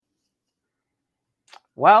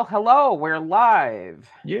Well, hello, we're live.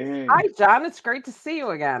 Hi, Yay. John. It's great to see you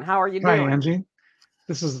again. How are you Hi, doing? Angie.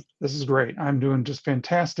 This is great. I'm doing just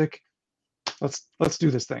fantastic. Let's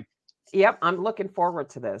do this thing. Yep, I'm looking forward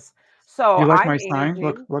to this. So, You like I'm my sign? Angie.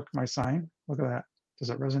 Look my sign. Look at that. Does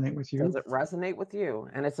it resonate with Does you? it resonate with you?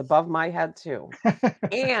 And it's above my head too.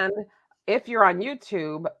 And if you're on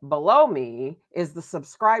YouTube, below me is the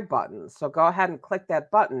subscribe button. So go ahead and click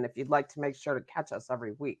that button if you'd like to make sure to catch us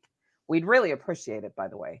every week. We'd really appreciate it, by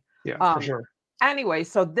the way. Yeah, for Um, sure. Anyway,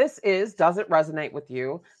 so this is Does It Resonate with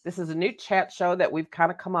You? This is a new chat show that we've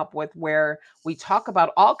kind of come up with where we talk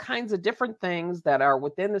about all kinds of different things that are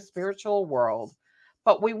within the spiritual world.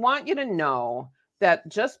 But we want you to know that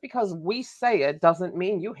just because we say it doesn't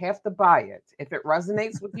mean you have to buy it. If it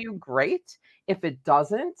resonates with you, great. If it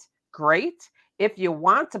doesn't, great. If you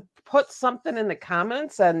want to put something in the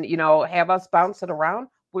comments and, have us bounce it around,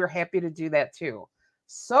 we're happy to do that too. No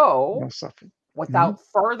So, suffering. Hmm. without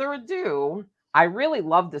further ado, I really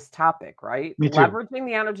love this topic, right? Me too. Leveraging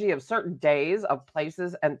the energy of certain days, of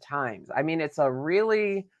places, and times. I mean, it's a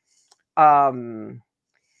really, um,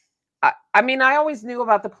 I mean, I always knew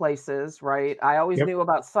about the places, right? I always Yep. knew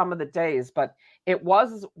about some of the days, but it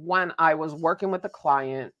was when I was working with a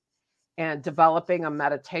client and developing a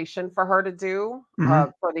meditation for her to do Hmm.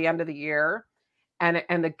 for the end of the year.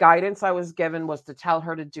 And the guidance I was given was to tell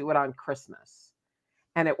her to do it on Christmas.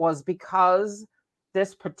 And it was because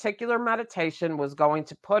this particular meditation was going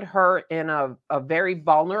to put her in a very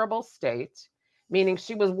vulnerable state, meaning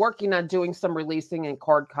she was working on doing some releasing and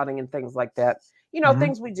cord cutting and things like that. Hmm.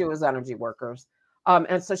 Things we do as energy workers.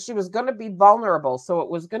 And so she was going to be vulnerable. So it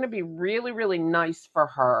was going to be really, really nice for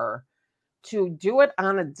her to do it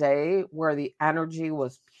on a day where the energy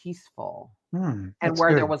was peaceful and That's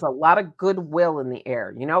where there good. was a lot of goodwill in the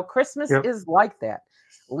air. Christmas Yep. is like that.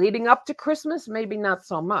 Leading up to Christmas, maybe not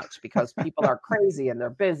so much because people are crazy and they're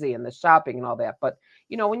busy and the shopping and all that. But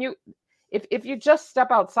when you if you just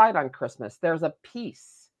step outside on Christmas, there's a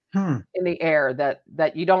peace Hmm. in the air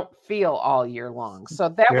that you don't feel all year long. So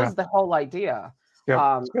that Yeah. was the whole idea Yep.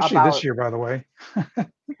 Especially this about. year, by the way. I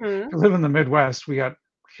Mhm. live in the Midwest. We got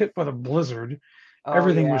hit by the blizzard. Oh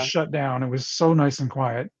Everything was yeah, shut down. It was so nice and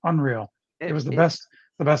quiet. Unreal. It was it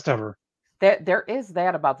the best ever. that there is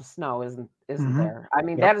that about the snow, isn't Hmm. there? I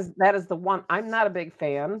mean, Yep. that is the one. I'm not a big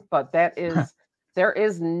fan, but there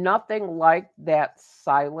is nothing like that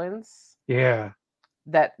silence, Yeah.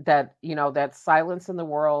 that silence in the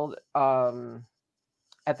world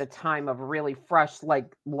at the time of really fresh,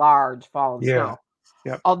 like large fallen Yeah. snow.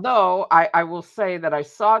 Yep. Although I will say that I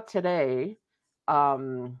saw today,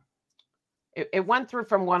 um it went through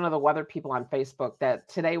from one of the weather people on Facebook that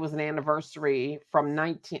today was an anniversary from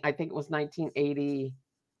 19, I think it was 1980.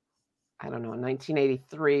 I don't know,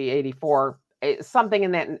 1983, 84, something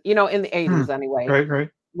in that, in the Hmm. 80s anyway, Right, right.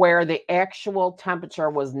 where the actual temperature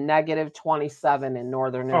was negative 27 in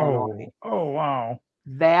northern Illinois. Oh, wow.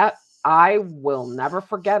 That I will never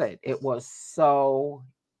forget it. It was so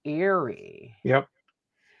eerie. Yep.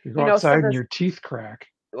 You go So outside and this, your teeth crack.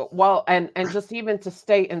 well, and just even to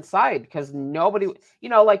stay inside because nobody,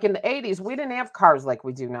 like in the 80s, we didn't have cars like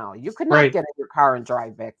we do now. You could not Right. get in your car and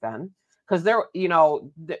drive back then because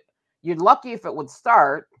you're lucky if it would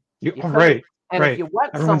start. You couldn't, Right, and if right. you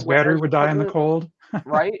went Everyone's somewhere, battery you would die in the couldn't, cold.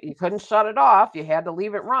 right? You couldn't shut it off. You had to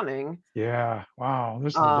leave it running. Yeah. Wow.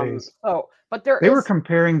 Those are the days. But there They were is.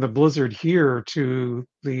 comparing the blizzard here to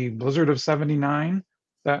the blizzard of 79.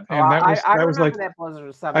 That Oh, and I that was remember like that blizzard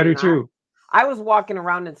of I do 79. too. I was walking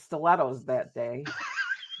around in stilettos that day,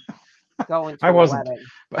 going I to a wasn't. wedding.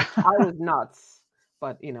 But I was nuts,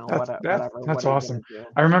 but whatever. that's What are you gonna awesome. do?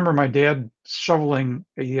 I remember my dad shoveling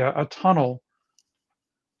a tunnel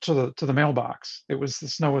to the mailbox. It was the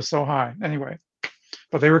snow was so high. Anyway,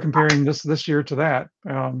 but they were comparing this year to that.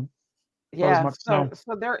 About as Yeah. much snow.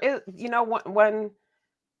 So there is,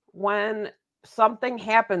 when something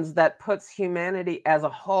happens that puts humanity as a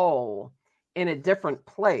whole in a different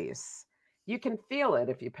place, you can feel it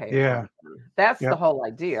if you pay Yeah. attention. That's the Yep. whole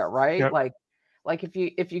idea, right? Yep. Like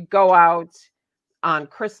if you go out on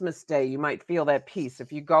Christmas Day, you might feel that peace.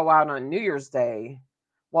 If you go out on New Year's Day,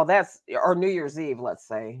 well, that's or New Year's Eve, let's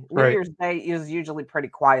say. New Right. Year's Day is usually pretty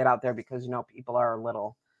quiet out there because people are a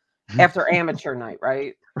little after amateur night,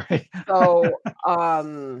 right? Right. So,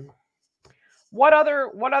 what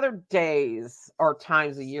other days or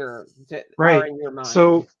times a year are Right. in your mind?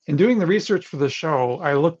 So, in doing the research for the show,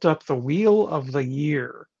 I looked up the Wheel of the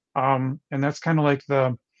Year, and that's kind of like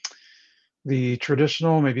the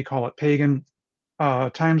traditional, maybe call it pagan,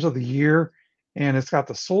 times of the year, and it's got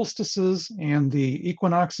the solstices and the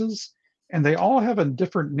equinoxes, and they all have a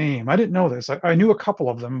different name. I didn't know this. I knew a couple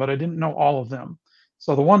of them, but I didn't know all of them.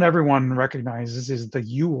 So the one everyone recognizes is the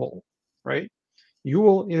Yule, right?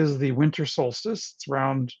 Yule is the winter solstice. It's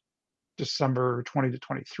around December 20 to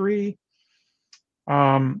 23.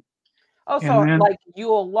 Um, Oh, and so then like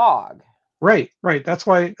Yule log. right. That's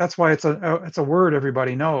why it's a word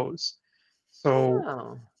everybody knows. So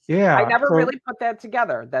Oh. I yeah, never so really put that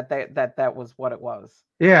together that was what it was.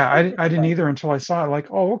 yeah, I didn't Interesting. either until I saw it. Like,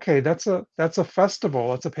 oh, okay, that's a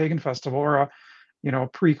festival. It's a pagan festival or a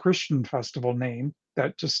pre-Christian festival name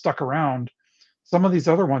that just stuck around. Some of these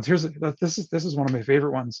other ones. This is one of my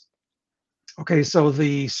favorite ones. Okay, so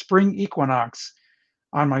the spring equinox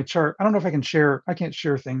on my chart. I don't know if I can share. I can't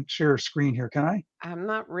share a screen here. Can I? I'm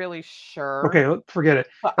not really sure, Okay, forget it.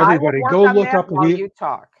 but I will Everybody, work go on look that up the while wheel. you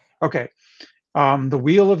talk. Okay, the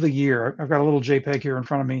wheel of the year. I've got a little JPEG here in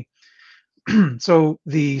front of me. So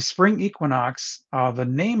the spring equinox, the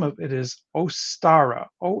name of it is Ostara,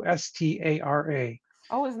 Ostara.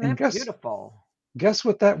 Oh, isn't And that guess beautiful? guess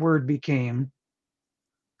what that word became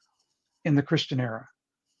in the Christian era?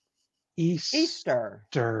 Easter.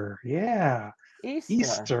 Easter. Yeah. Easter.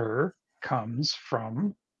 Easter comes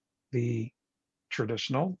from the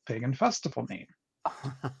traditional pagan festival name.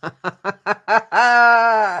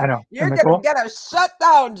 I know. You're Isn't that gonna cool? get a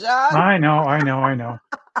shutdown, John. I know.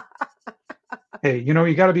 Hey, you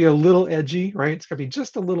got to be a little edgy, right? It's got to be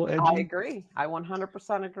just a little I edgy. agree. I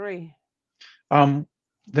 100% agree. Um,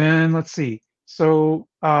 then let's see. So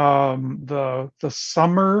the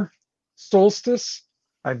summer solstice,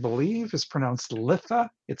 I believe, is pronounced Litha.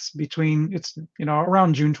 It's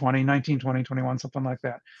around June 20, 19, 20, 21, something like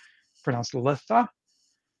that. Pronounced Litha.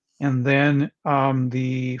 And then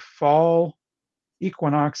the fall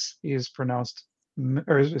equinox is pronounced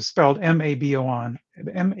or is spelled Mabon,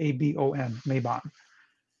 Mabon.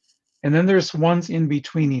 And then there's ones in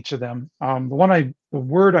between each of them. The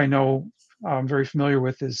word I know I'm very familiar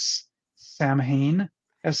with is Samhain,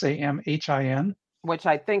 Samhin. Which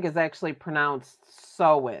I think is actually pronounced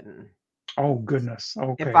Sowen, Oh goodness. if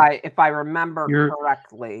Okay, I remember you're you're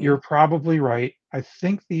correctly. probably right. I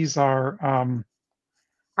think these are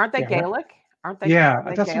Aren't they yeah Gaelic? yeah. Are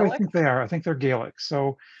they That's what I Gaelic? think they are. I think they're Gaelic.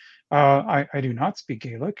 So I do not speak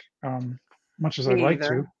Gaelic, much as I'd Me like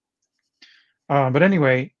to. either. But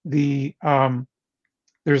anyway,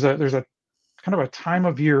 there's a kind of a time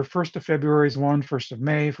of year. 1st of February is one, 1st of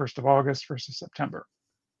May, 1st of August, 1st of September.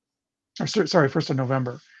 Or sorry, 1st of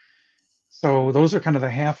November. So those are kind of the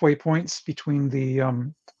halfway points between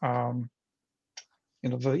um,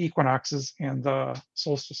 the equinoxes and the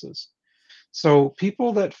solstices. So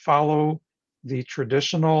people that follow the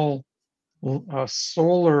traditional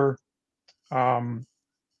solar um,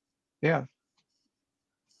 yeah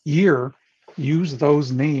year use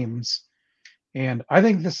those names. And I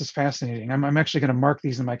think this is fascinating. I'm actually going to mark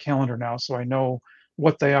these in my calendar now so I know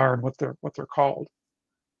what they are and what they're called.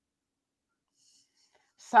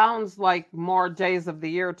 Sounds like more days of the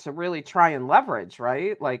year to really try and leverage,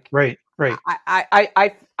 right? Like Right.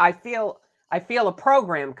 I feel a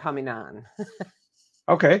program coming on.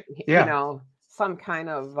 Okay. You Yeah. know, some kind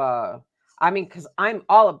of I mean, because I'm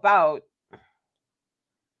all about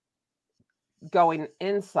going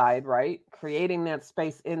inside, right? Creating that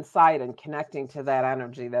space inside and connecting to that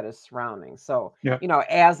energy that is surrounding. So, Yeah.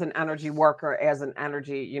 as an energy worker, as an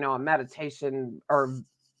energy, a meditation or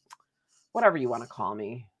whatever you want to call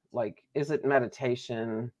me. Like, is it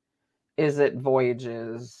meditation? Is it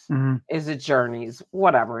voyages? Hmm. Is it journeys?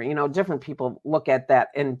 Whatever. Different people look at that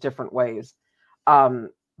in different ways.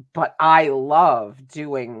 Um, but I love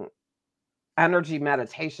doing energy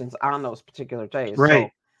meditations on those particular days. So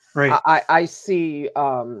Right. Right. I see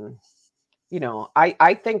I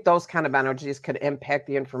think those kind of energies could impact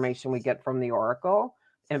the information we get from the oracle,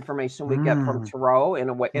 information we get from Mm. tarot in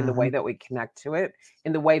the way Hmm. that we connect to it,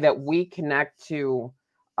 in the way that we connect to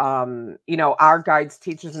our guides,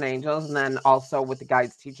 teachers, and angels, and then also with the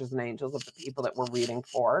guides, teachers, and angels of the people that we're reading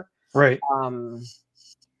for. Right. Um,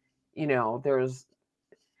 there's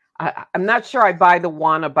I'm not sure I buy the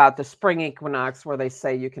one about the spring equinox where they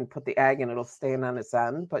say you can put the egg and it'll stand on its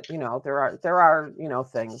end, but there are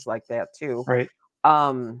things like that too. Right.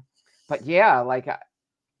 Um, but yeah, like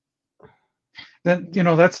Then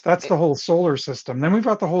that's it, the whole solar system. Then we've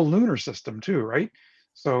got the whole lunar system too, right?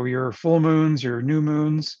 So your full moons, your new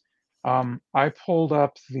moons. I pulled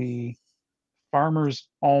up the Farmer's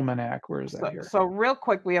Almanac. Where is that here? so real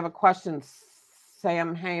quick, we have a question.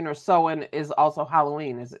 Sam Hain or Sowen is also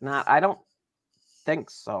Halloween, is it not? I don't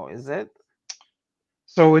think so. Is it?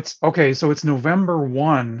 So it's okay. So it's November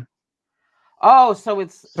 1. Oh, so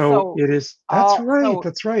it's So it is. That's all right. so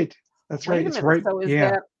That's right. That's right. wait a It's minute. right. So is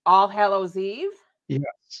Yeah. that All Hallows Eve?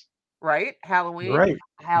 Yes. Right? You're Halloween, right. Yep.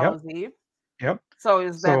 Hallows Eve. Yep. So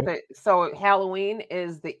is that So the so Halloween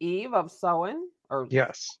is the eve of Samhain? Or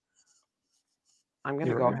yes, I'm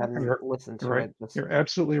gonna you're go you're ahead and you're listen you're to right. it. Just You're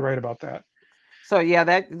absolutely right about that. so yeah,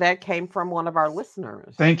 that came from one of our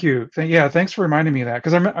listeners. Thank you. Yeah, thanks for reminding me of that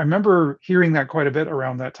because I remember hearing that quite a bit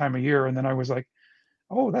around that time of year, and then I was like,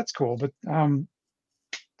 oh, that's cool. But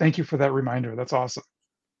thank you for that reminder. That's awesome.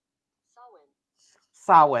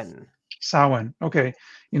 Samhain. Samhain. Okay.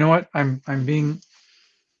 You know what? I'm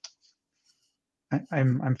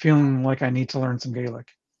feeling like I need to learn some Gaelic.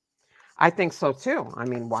 I think so too. I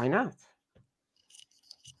mean, why not?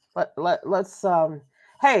 Let's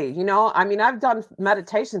hey, I mean, I've done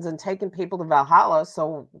meditations and taken people to Valhalla,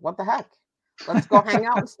 so what the heck? Let's go hang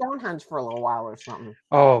out in Stonehenge for a little while or something.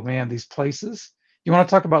 Oh man, these places. You want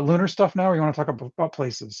to talk about lunar stuff now, or you want to talk about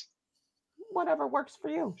places? Whatever works for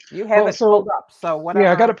you. You have Well, it pulled so up, so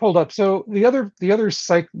yeah, I got whatever. it pulled up. So the other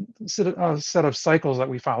set of cycles that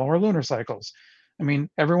we follow are lunar cycles. I mean,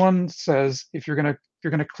 everyone says if you're gonna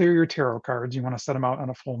clear your tarot cards, you want to set them out on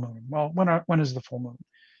a full moon. Well, when is the full moon?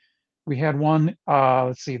 We had one.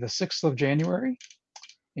 Let's see, the 6th of January,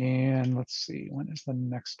 and let's see, when is the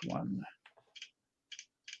next one?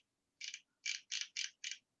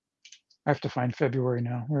 I have to find February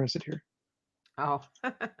now. Where is it here? Oh,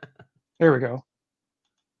 There we go.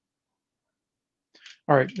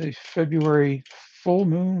 All right, the February full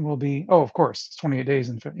moon will be. Oh, of course, it's 28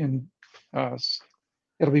 days uh,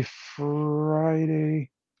 it'll be Friday.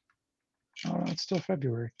 Oh, it's still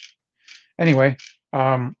February. Anyway,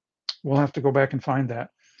 um, we'll have to go back and find that.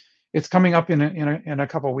 It's coming up in a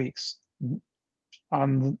couple weeks.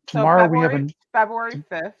 On so tomorrow we have February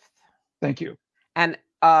 5th. thank you. And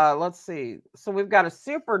let's see. So we've got a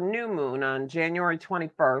super new moon on January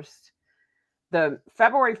 21st. The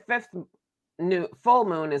February 5th new full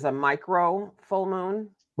moon is a micro full moon, which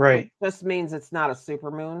Right, just means it's not a super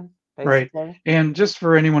moon, right. basically. And just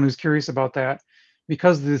for anyone who's curious about that,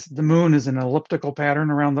 because the moon is an elliptical pattern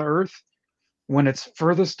around the Earth, when it's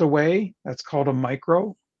furthest away, that's called a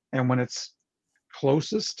micro, and when it's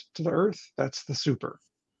closest to the Earth, that's the super.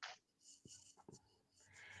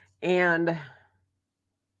 And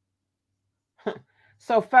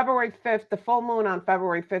so February 5th, the full moon on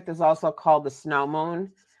February 5th is also called the snow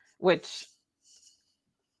moon, which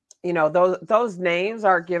those names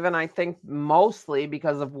are given, I think, mostly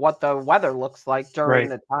because of what the weather looks like during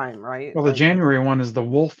Right. the time, right? Well, the Like, January one is the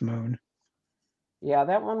wolf moon. yeah,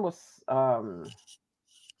 that one was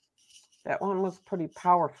pretty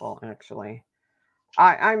powerful, actually.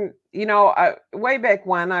 I'm way back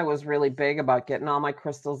when I was really big about getting all my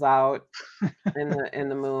crystals out in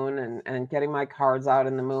the moon and getting my cards out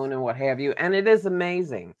in the moon and what have you, and it is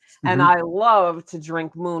amazing. And Hmm. I love to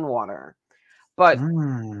drink moon water, but I've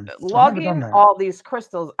never done lugging that. all these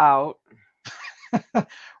crystals out.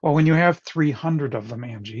 Well, when you have 300 of them,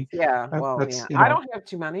 Angie, Yeah, that, well, that's yeah, I don't have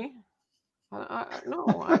too many. No, I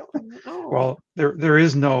don't know. well, there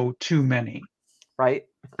is no too many. Right?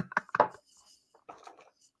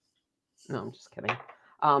 No, I'm just kidding.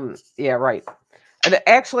 Yeah, right. And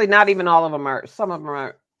actually, not even all of them are. Some of them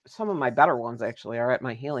are. Some of my better ones actually are at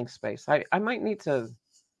my healing space. I might need to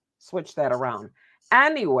switch that around.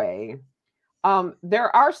 Anyway,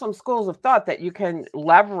 there are some schools of thought that you can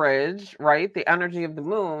leverage, right, the energy of the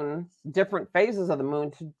moon, different phases of the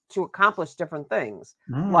moon to accomplish different things,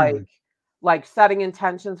 like Mm, like setting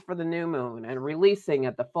intentions for the new moon and releasing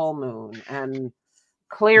at the full moon and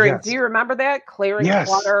clearing. Do yes, you remember that clearing yes,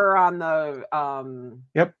 clutter on the?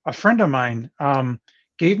 yep. A friend of mine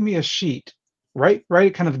gave me a sheet right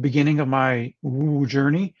at kind of the beginning of my woo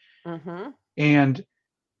journey, Mm-hmm. and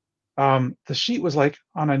the sheet was like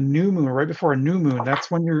on a new moon, right before a new moon. That's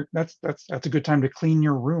when that's a good time to clean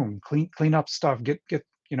your room, clean up stuff, get to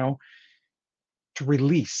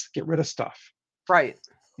release, get rid of stuff. Right.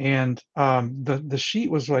 And the sheet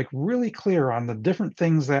was like really clear on the different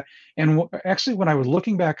things that. And actually, when I was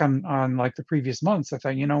looking back on like the previous months, I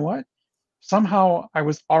thought, you know what? Somehow I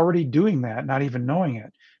was already doing that, not even knowing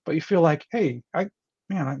it. But you feel like, hey,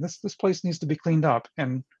 this place needs to be cleaned up,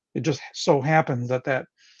 and it just so happens That that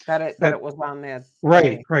it was on that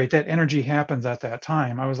right, day. right, that energy happens at that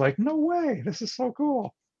time. I was like, no way, this is so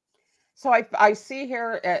cool. So I see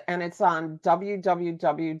here, and it's on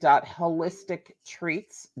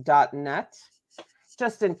www.holistiktreats.net.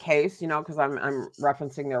 Just in case, because I'm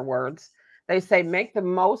referencing their words. They say make the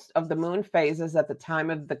most of the moon phases at the time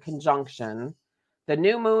of the conjunction. The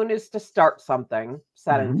new moon is to start something,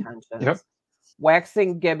 set Hmm. Yep, intentions.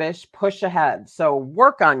 Waxing gibbish, push ahead. So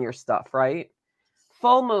work on your stuff, right?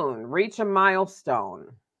 Full moon, reach a milestone.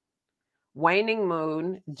 Waning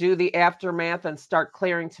moon, do the aftermath and start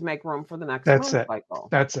clearing to make room for the next that's moon it. cycle.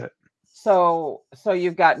 That's it. So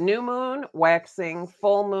you've got new moon, waxing,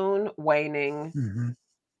 full moon, waning,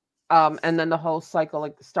 Hmm. and then the whole cycle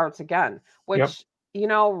like, starts again. Yep. Which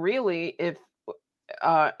really, if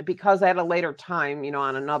because at a later time,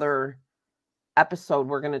 on another episode,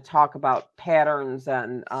 we're going to talk about patterns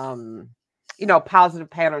and positive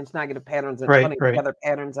patterns, negative patterns, and Right. putting Right. together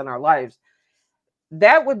patterns in our lives.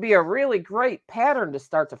 That would be a really great pattern to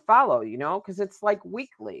start to follow, because it's like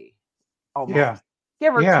weekly Yeah. almost,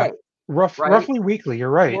 give or Yeah. take, right? Roughly weekly. You're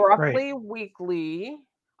right. Right. Roughly weekly.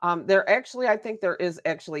 There actually, I think there is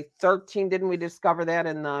actually 13. Didn't we discover that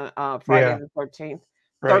in the Friday Yeah. the 13th?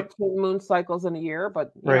 Right. 13 moon cycles in a year,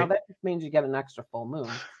 but Right. that just means you get an extra full moon.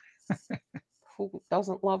 Who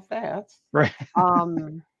doesn't love that? Right.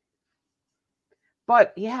 Um,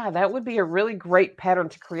 but yeah, that would be a really great pattern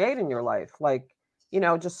to create in your life. Like,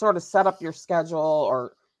 just sort of set up your schedule,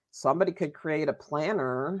 or somebody could create a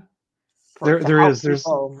planner for There. to There help is. There's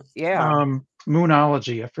people. Yeah.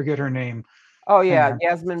 Moonology. I forget her name. Oh Hang yeah, on.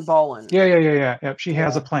 Yasmin Bolin. Yeah. Yeah. Yeah. Yeah. Yep. She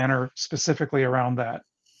has a Yeah. planner specifically around that.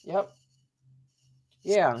 Yep.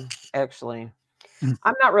 Yeah, actually. Mm.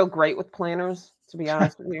 I'm not real great with planners, to be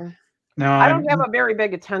honest with you. No, I don't have I'm. a very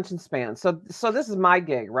big attention span. So this is my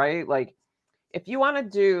gig, right? Like, if you want to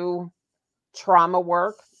do trauma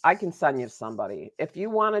work, I can send you to somebody. If you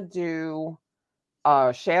want to do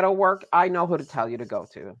shadow work, I know who to tell you to go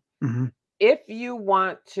to. Mhm. If you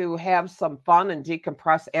want to have some fun and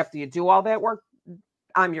decompress after you do all that work,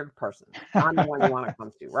 I'm your person. I'm the one you want to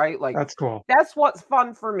come to, right? Like, That's cool. that's what's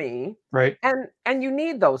fun for me. Right. And you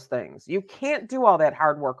need those things. You can't do all that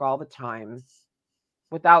hard work all the time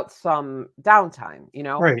without some downtime.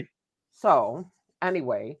 Right. So,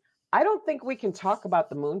 anyway, I don't think we can talk about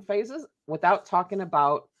the moon phases without talking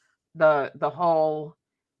about the whole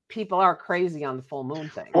people are crazy on the full moon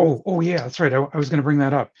thing. Oh yeah, that's right. I was going to bring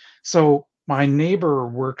that up. So my neighbor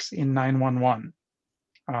works in 911.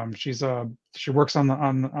 She works on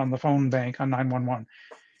the phone bank on 911,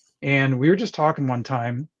 and we were just talking one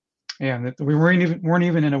time, and we weren't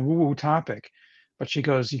even in a woo woo topic, but she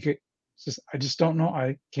goes, "You could just I just don't know.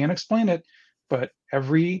 I can't explain it, but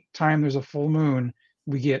every time there's a full moon,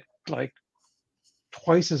 we get like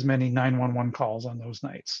twice as many 911 calls on those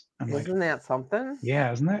nights." I'm like, Isn't that something?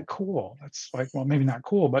 yeah, isn't that cool? That's like, well, maybe not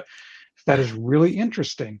cool, but that is really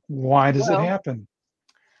interesting. Why does it Well, happen?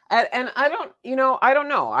 and I don't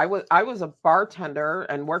know. I was a bartender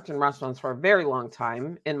and worked in restaurants for a very long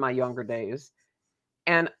time in my younger days.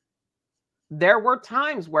 And there were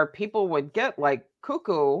times where people would get like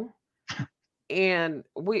cuckoo, and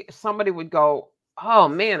we somebody would go, "Oh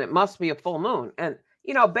man, it must be a full moon." And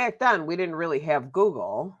back then we didn't really have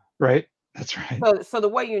Google. Right? That's right. So the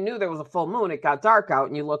way you knew there was a full moon, it got dark out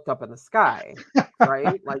and you looked up in the sky,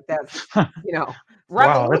 right? Like, that's, you know,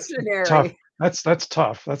 Wow, that's tough. revolutionary, That's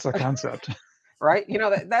tough. That's a concept. right?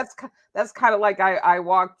 That's kind of like I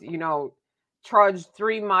walked, trudged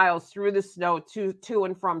 3 miles through the snow to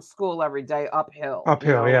and from school every day uphill,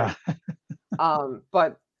 Uphill, yeah.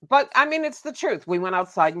 but I mean, it's the truth. We went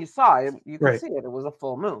outside and you saw it. You could Right. see it. It was a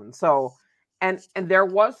full moon. So, and there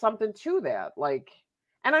was something to that. Like,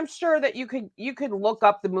 and I'm sure that you could look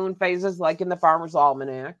up the moon phases like in the Farmer's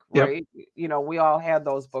Almanac, Yep. right? We all had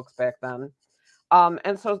those books back then.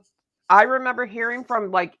 And so I remember hearing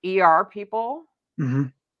from like ER people Hmm.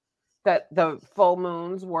 that the full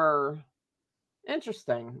moons were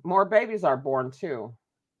interesting. More babies are born too.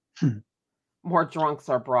 More drunks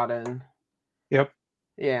are brought in. Yep.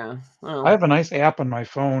 Yeah. I Well, have a nice app on my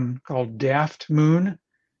phone called Daft Moon,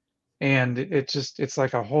 and it's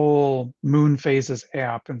like a whole moon phases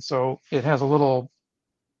app, and so it has a little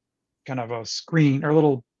kind of a screen or a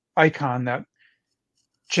little icon that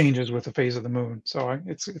changes with the phase of the moon. So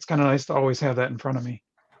it's kind of nice to always have that in front of me.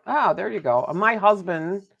 there you go. My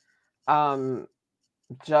husband um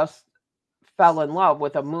just fell in love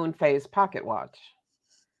with a moon phase pocket watch.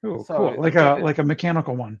 Oh, cool. So Like a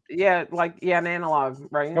mechanical one. yeah, like, yeah, an analog,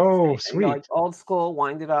 right? Oh, Like sweet. old school,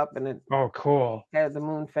 wind it up, and it Oh, cool. had the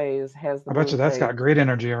moon phase, has the I bet moon you that's phase. got great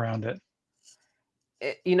energy around it.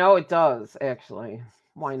 It does actually.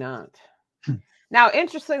 Why not? Now,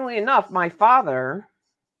 interestingly enough, my father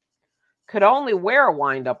could only wear a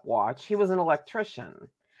wind up watch. He was an electrician.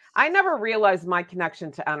 I never realized my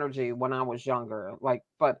connection to energy when I was younger. Like,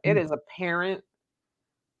 but it Hmm. is apparent.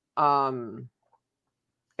 Um,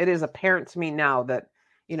 it is apparent to me now that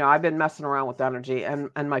I've been messing around with energy, and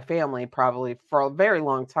my family probably for a very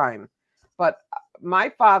long time. But my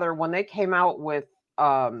father, when they came out with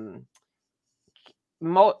um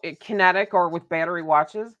kinetic or with battery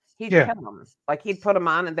watches, he'd Yeah. kill them. Like, he'd put them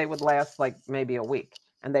on and they would last like maybe a week,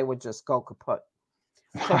 and they would just go kaput.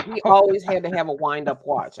 So he always had to have a wind up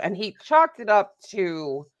watch, and he chalked it up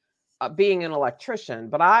to being an electrician,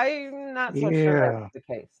 but I'm not so sure that's Yeah. the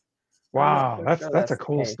case. I'm not Wow. so That's sure that's a that's the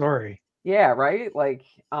cool case. story. Yeah, right? Like,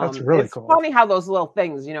 That's really it's cool. funny how those little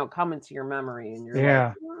things, come into your memory and you're like,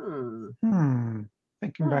 Yeah. Hmm.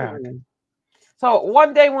 Thinking back. hmm. So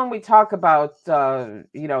one day when we talk about,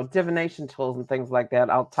 divination tools and things like that,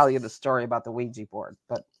 I'll tell you the story about the Ouija board,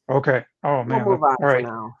 but Okay. Oh we'll man. move on All for right.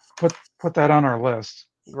 now, Put that on our list.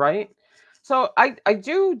 right? So I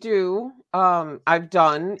do, I've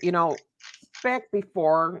done, back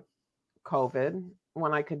before COVID,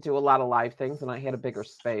 when I could do a lot of live things and I had a bigger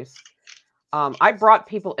space. I brought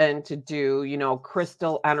people in to do,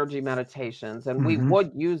 crystal energy meditations, and we Hmm.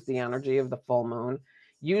 would use the energy of the full moon,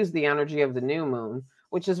 use the energy of the new moon,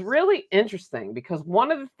 which is really interesting because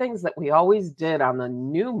one of the things that we always did on the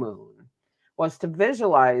new moon was to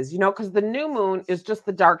visualize, because the new moon is just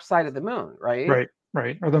the dark side of the moon, right? Right.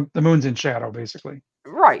 Right. Or the moon's in shadow, basically.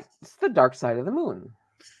 Right. It's the dark side of the moon.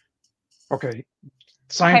 Okay. Hey,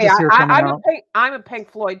 Scientists here coming I'm a out. Pink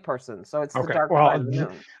Floyd person, so it's the Okay. dark side Well, of the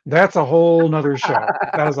moon. that's a whole nother show.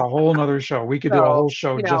 That is a whole nother show. We could do a So, whole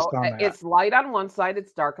show just on that. it's light on one side,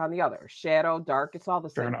 it's dark on the other. Shadow, dark, it's all the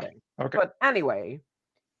Fair same enough. thing. Okay. But anyway,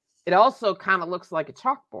 it also kind of looks like a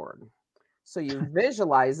chalkboard. So you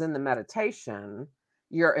visualize in the meditation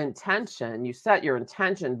your intention. You set your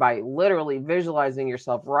intention by literally visualizing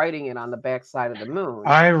yourself writing it on the backside of the moon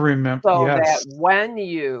I remember. so that Yes. when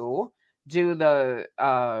you do the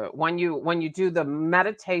when you do the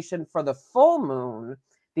meditation for the full moon,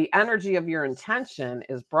 the energy of your intention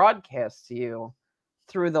is broadcast to you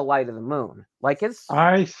through the light of the moon. Like it's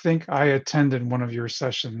I think I attended one of your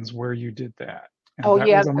sessions where you did that. And oh that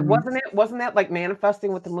yeah, was wasn't that like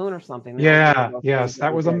manifesting with the moon or something? That was one of yeah, those things yes, that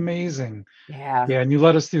that we was did. amazing. Yeah. Yeah, and you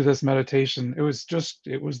led us through this meditation. It was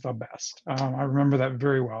the best. I remember that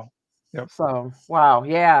very well. Yep. So, wow,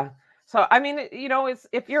 yeah. So, I mean, it's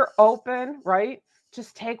if you're open, right?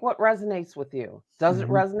 Just take what resonates with you. Does it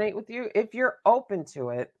Hmm. resonate with you? If you're open to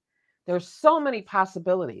it, there's so many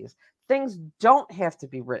possibilities. Things don't have to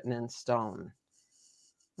be written in stone,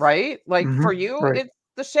 right? Like Hmm. for you, Right. it's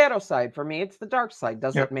the shadow side. For me, it's the dark side.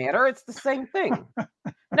 Does it Yep. matter? It's the same thing.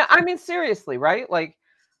 No, I mean seriously, right? Like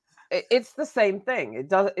it's the same thing. It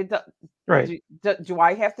does. Right. Do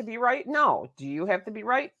I have to be right? No. Do you have to be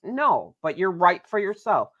right? No. But you're right for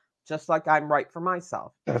yourself, just like I'm right for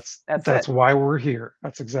myself. That's it. That's why we're here.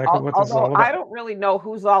 That's exactly what this is Although all I about. don't really know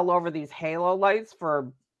who's all over these halo lights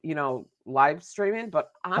for live streaming,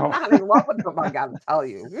 but I'm Oh, not in love with them. I gotta tell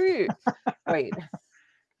you. Wait,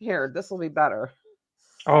 here, this will be better.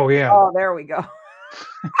 oh yeah. Oh, there we go.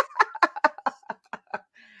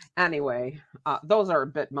 Anyway, those are a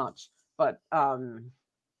bit much, but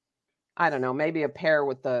I don't know, maybe a pair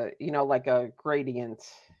with the like a gradient.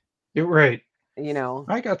 You're right. You know,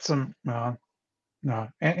 I got some no,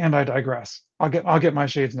 and I digress. I'll get my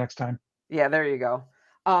shades next time. yeah, there you go.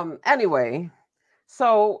 Anyway,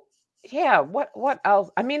 so yeah, what else?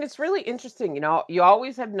 I mean, it's really interesting. You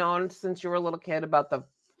always have known since you were a little kid about the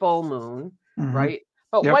full moon, Hmm. right?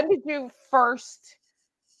 But Yep. when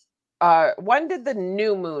did the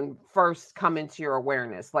new moon first come into your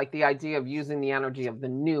awareness? Like the idea of using the energy of the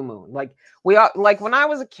new moon. Like like when I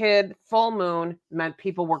was a kid, full moon meant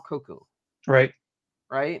people were cuckoo, Right.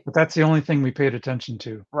 right? But that's the only thing we paid attention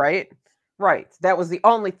to. Right? Right. That was the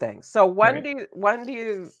only thing. So Right.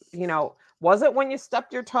 was it when you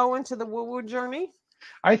stepped your toe into the woo-woo journey?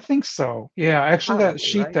 I think so. Yeah, actually, that Probably,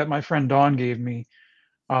 sheet right? that my friend Dawn gave me,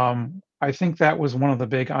 I think that was one of the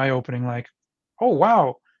big eye-opening, like, oh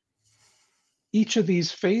wow, each of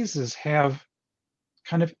these phases have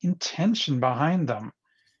kind of intention behind them.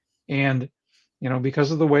 And,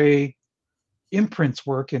 because of the way imprints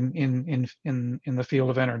work in the field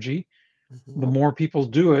of energy, the Mhm. more people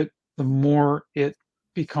do it, the more it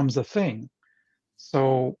becomes a thing.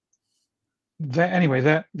 So that anyway,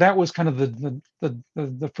 that was kind of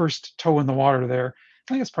the first toe in the water there.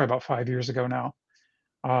 I think it's probably about 5 years ago now.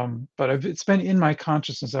 But it's been in my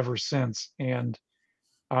consciousness ever since. And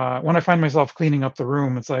when I find myself cleaning up the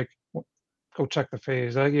room, it's like, "Well, go check the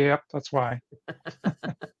phase. Yep, that's why.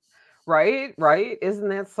 Right? Right? Isn't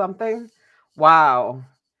that something? Wow.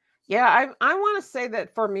 Yeah, I want to say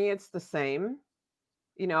that for me it's the same.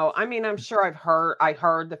 I mean, I'm sure I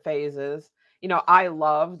heard the phases. I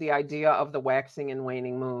love the idea of the waxing and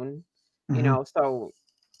waning moon. Hmm. So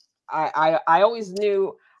I always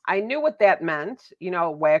knew I knew what that meant,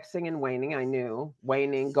 waxing and waning. I knew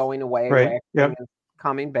waning, going away, Right. waxing Yep. and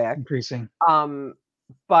coming back. Increasing. Um,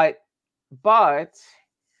 but but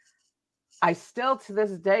I still to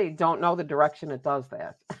this day don't know the direction it does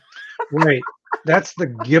that. Right. That's the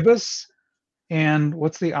gibbous. And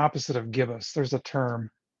what's the opposite of gibbous? There's a term.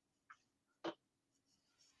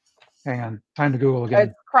 Hang on. Time to Google again.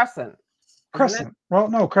 It's crescent, isn't it? Crescent. Well,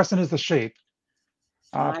 no, crescent is the shape.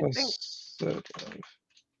 I think. Opposite of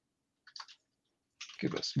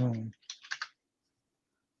gibbous moon.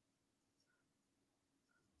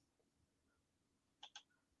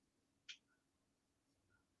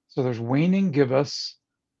 So there's waning gibbous.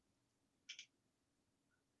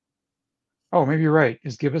 Oh, maybe you're right.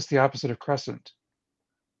 Is gibbous the opposite of crescent?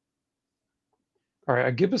 All right,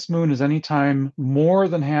 a gibbous moon is any time more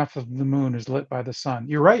than half of the moon is lit by the sun.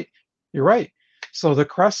 You're right. You're right. So the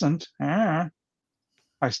crescent, I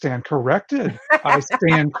stand corrected. I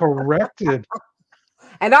stand corrected.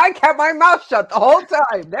 And I kept my mouth shut the whole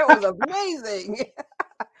time. That was amazing.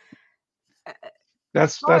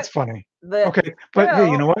 That's funny. The, Okay, but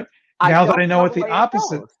hey, you know what? Now that I know what the way it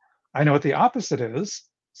opposite, goes. I know what the opposite is.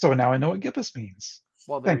 So now I know what gibbous means.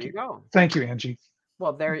 Well, there Thank you go. Thank you, Angie.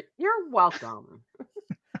 Well, you're welcome.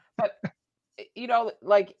 But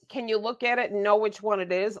like, can you look at it and know which one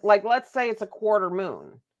it is? Like, let's say it's a quarter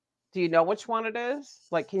moon. Do you know which one it is?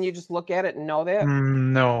 Like, can you just look at it and know that?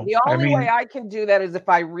 No, The I only way mean, I can do that is if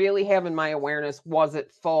I really have in my awareness, was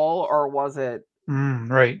it full or was it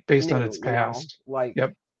right, based on new, its past. like,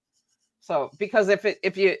 Yep. so because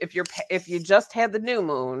if you just had the new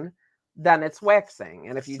moon, then it's waxing,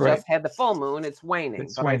 and if you Right. just had the full moon, it's waning.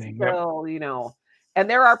 It's But I waning. Yep. still, and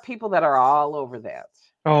there are people that are all over that.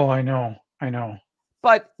 Oh, I know. I know.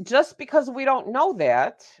 But just because we don't know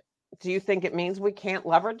that, do you think it means we can't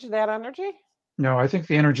leverage that energy? No, I think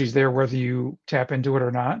the energy's there whether you tap into it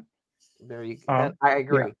or not. There you that Um, I yeah.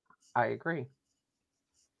 agree. I agree.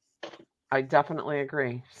 I definitely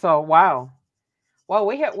agree. So wow. Well,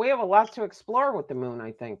 we have a lot to explore with the moon,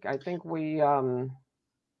 I think. I think we I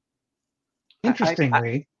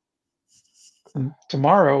Interestingly,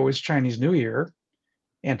 tomorrow is Chinese New Year,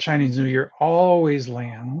 and Chinese New Year always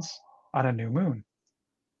lands on a new moon.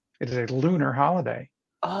 It is a lunar holiday.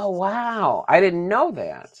 oh wow. I didn't know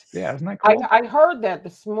that. Yeah, isn't that I cool? I heard that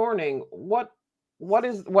this morning. What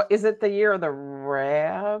is it, the year of the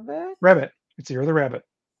rabbit? Rabbit. It's the year of the rabbit.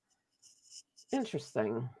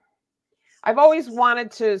 Interesting. I've always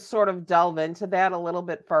wanted to sort of delve into that a little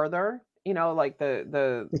bit further. Like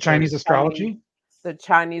The Chinese astrology, the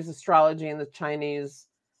Chinese astrology and the Chinese,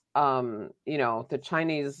 the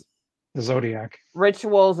Chinese the zodiac.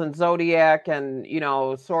 rituals and zodiac and,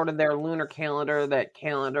 sort of their lunar calendar, that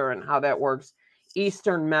calendar and how that works.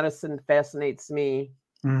 Eastern medicine fascinates me.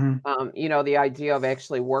 hmm The idea of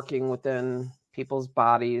actually working within people's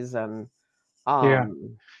bodies and, Yeah.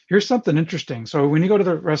 um, Here's something interesting. So when you go to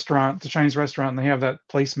the restaurant, the Chinese restaurant, and they have that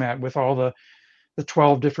placemat with all the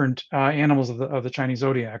 12 different animals of the Chinese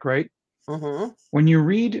zodiac, right? mhm. When you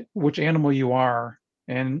read which animal you are,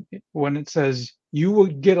 and when it says you will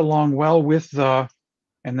get along well with the,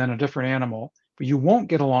 and then a different animal, but you won't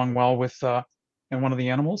get along well with the, and one of the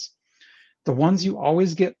animals, the ones you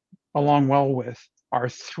always get along well with are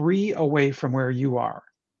 3 away from where you are.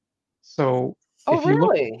 So Oh, if you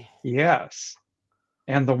look, really? yes,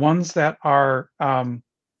 and the ones that are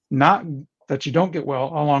not, that you don't get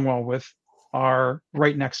along well with are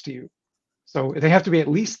right next to you. So they have to be at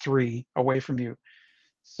least 3 away from you.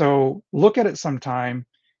 So look at it sometime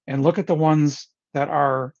and look at the ones that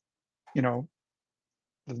are, you know,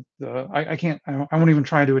 I can't, I won't even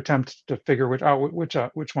try to attempt to figure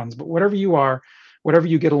which ones, but whatever you are, whatever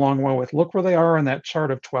you get along well with, look where they are on that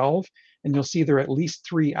chart of 12, and you'll see they're at least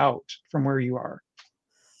 3 out from where you are.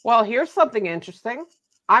 Well, here's something interesting.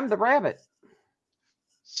 I'm the rabbit.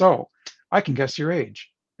 So I can guess your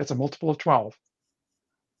age. It's a multiple of 12.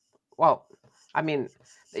 Well, I mean,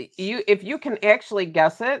 if you can actually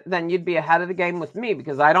guess it, then you'd be ahead of the game with me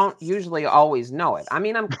because I don't usually always know it. I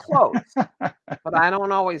mean, I'm close, but I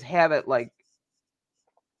don't always have it like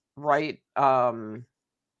right. I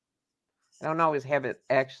don't always have it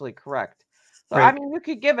actually correct. So I Right. mean, you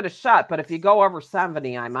could give it a shot, but if you go over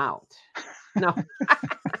 70, I'm out. No.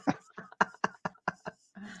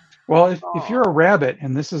 Well, if you're a Oh. rabbit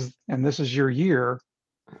and this is your year,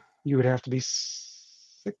 you would have to be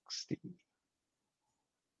 60.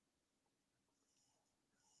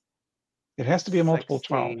 It has to be a multiple of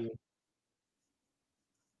 12. 60.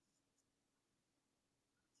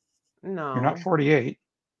 You're not No. 48.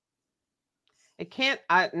 It can't.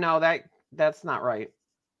 I no, that's not right.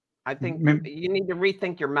 I think you need to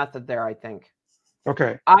rethink your method there, I think.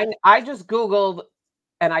 Okay. I just Googled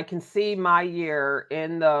and I can see my year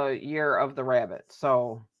in the year of the rabbit.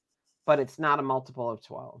 So, but it's not a multiple of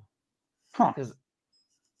 12. Huh. 'Cause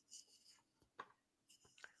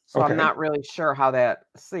so I'm Okay. not really sure how that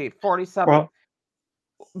see 47. Well,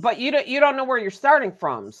 but you don't know where you're starting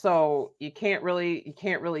from, so you can't really.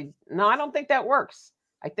 No, I don't think that works.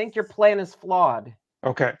 I think your plan is flawed.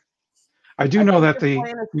 Okay. I do I know think that your the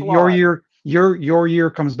plan is your flawed. year your year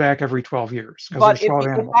comes back every 12 years because But there's if 12 if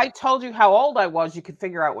animals. I told you how old I was, you could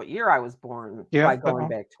figure out what year I was born Yeah, by going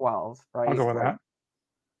back 12, I'll right? go with Like, that.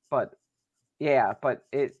 but yeah, but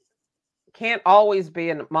it can't always be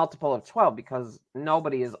a multiple of 12 because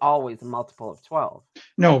nobody is always a multiple of 12.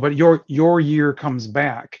 No, but your year comes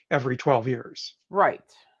back every 12 years. Right.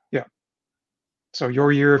 Yeah. So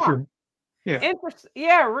your year, if Huh. you're, yeah,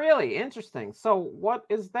 Yeah, really interesting. So what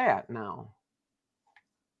is that now?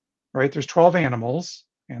 right. There's 12 animals,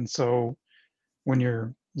 and so when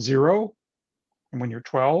you're 0, and when you're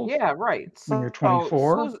 12, Yeah, right. when you're So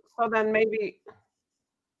 24, so then maybe,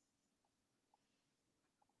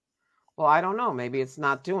 well, I don't know. Maybe it's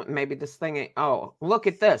not doing, maybe this thing ain't, oh, look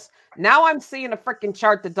at this. Now I'm seeing a freaking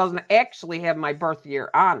chart that doesn't actually have my birth year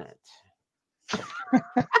on it.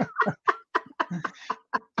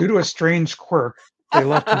 due to a strange quirk, they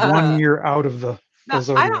left 1 year out of No, the I don't.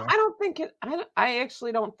 zodiac. I don't think it. I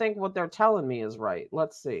actually don't think what they're telling me is right.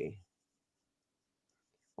 Let's see.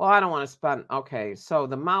 Well, I don't want to spend. Okay, so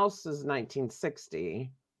the mouse is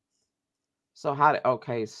 1960. So how did?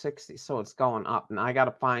 Okay, 60. So it's going up, and I got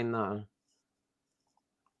to find the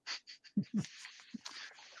While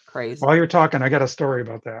crazy. you're talking, I got a story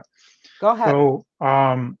about that. Go ahead. So,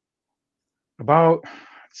 about,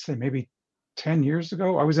 let's say maybe 10 years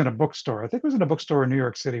ago, I was in a bookstore. I think it was in a bookstore in New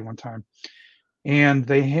York City one time, and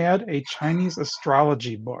they had a Chinese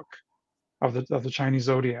astrology book of the Chinese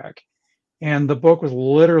zodiac. And the book was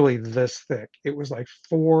literally this thick. It was like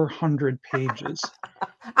 400 pages.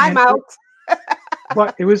 I'm And out.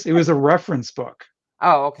 but it was a reference book.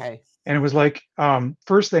 Oh, okay. And it was like,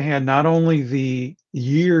 first they had not only the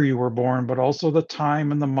year you were born, but also the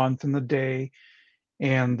time and the month and the day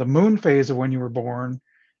and the moon phase of when you were born.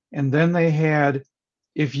 And then they had,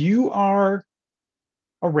 if you are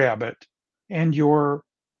a rabbit and your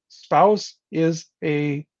spouse is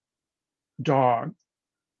a dog,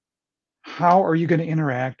 how are you going to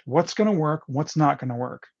interact? What's going to work? What's not going to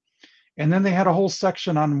work? And then they had a whole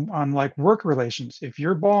section on like work relations. If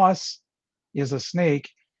your boss is a snake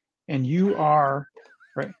and you are,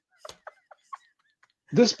 right,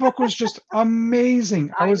 this book was just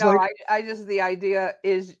amazing. I I was know. like, I just, the idea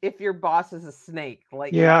is if your boss is a snake,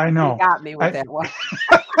 like, yeah, I you know. got me with I that one.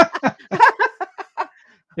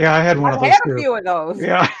 Yeah, I had one of I've those had a too. few of those.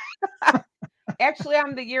 Yeah. Actually,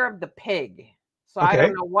 I'm the year of the pig, so I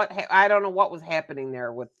don't Okay. know I don't know what was happening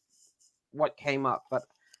there with what came up, but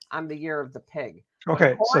I'm the year of the pig. But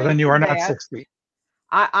Okay. So according then you to are not that, 60.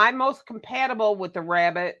 I'm most compatible with the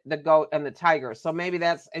rabbit, the goat, and the tiger. So maybe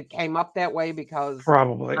it came up that way because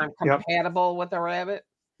Probably. I'm Yep. compatible with the rabbit.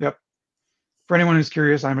 Yep. For anyone who's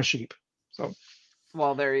curious, I'm a sheep. So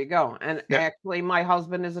Well, there you go. And yeah. actually, my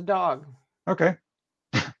husband is a dog. Okay.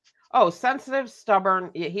 Oh, sensitive,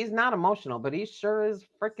 stubborn. Yeah, he's not emotional, but he sure is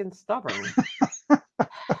freaking stubborn.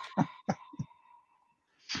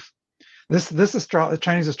 This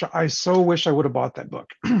Chinese astrology. I so wish I would have bought that book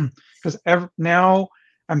because now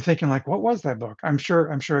I'm thinking like, what was that book? I'm sure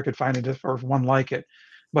I could find or one like it,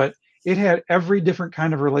 but it had every different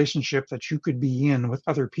kind of relationship that you could be in with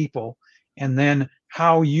other people, and then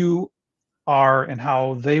how you are and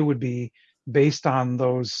how they would be based on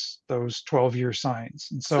those 12-year signs.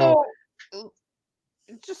 And so, So,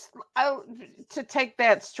 uh, just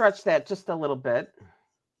to stretch that just a little bit,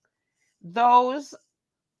 those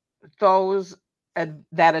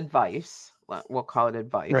that advice, we'll call it right,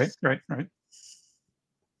 advice. right, right.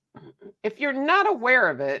 If you're not aware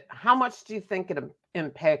of it, how much do you think it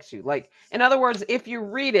impacts you? Like, in other words, if you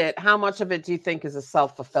read it, how much of it do you think is a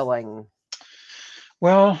self-fulfilling?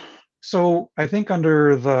 Well, so I think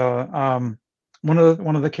under the one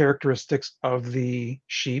of the characteristics of the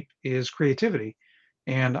sheep is creativity,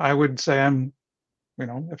 and I would say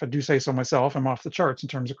if I do say so myself, I'm off the charts in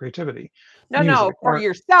terms of creativity, No, no, music, for art.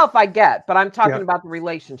 yourself, I get, but I'm Yeah. talking about the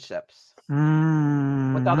relationships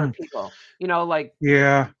with other Hmm. people. Like,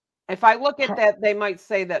 Yeah. if I look at Huh. that, they might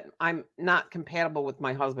say that I'm not compatible with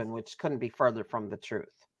my husband, which couldn't be further from the truth.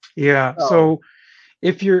 Yeah. So, So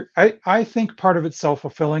if I think part of it's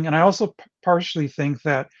self-fulfilling, and I also partially think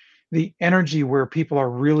that the energy where people are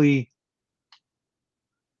really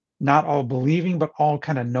not all believing, but all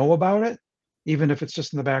kind of know about it, even if it's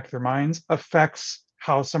just in the back of their minds, affects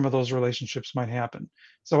how some of those relationships might happen.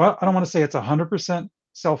 So I don't want to say it's 100%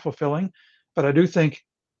 self-fulfilling, but I do think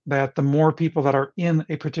that the more people that are in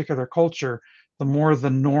a particular culture, the more the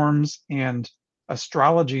norms and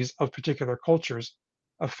astrologies of particular cultures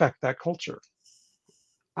affect that culture.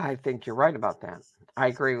 I think you're right about that. I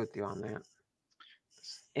agree with you on that.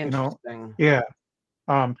 You know, Interesting. yeah.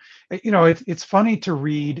 It's funny to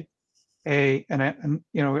read a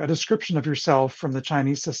description of yourself from the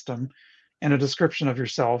Chinese system and a description of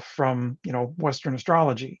yourself from Western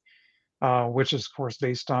astrology, which is of course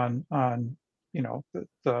based on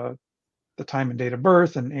the time and date of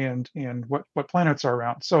birth and what planets are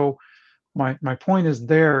around. So my point is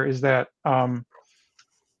that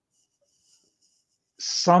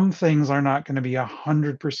some things are not going to be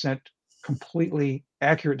 100% completely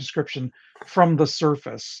accurate description from the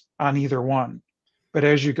surface on either one. But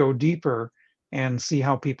as you go deeper and see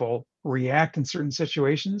how people react in certain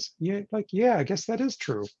situations, yeah, I guess that is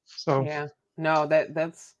true. So, Yeah. No,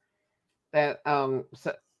 that's that. So,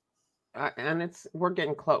 and it's we're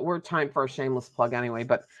getting close. We're time for a shameless plug anyway.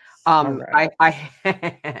 But all right.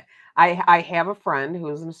 I I have a friend who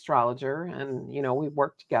is an astrologer, and we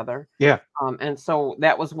work together. Yeah. And so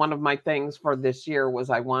that was one of my things for this year was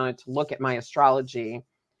I wanted to look at my astrology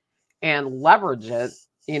and leverage it,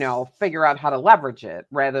 figure out how to leverage it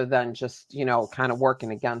rather than just, kind of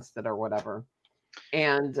working against it or whatever.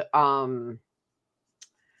 And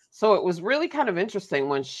so it was really kind of interesting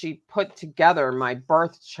when she put together my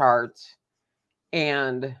birth chart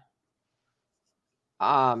and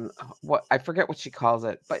what I forget what she calls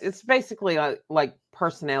it, but it's basically like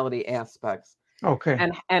personality aspects Okay.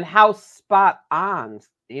 and how spot on,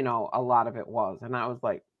 a lot of it was. And I was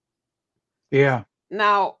like, Yeah.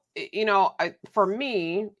 now, for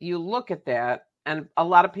me, you look at that, and a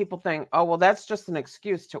lot of people think, "Oh, well, that's just an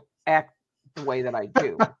excuse to act the way that I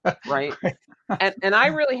do," right? Right. And I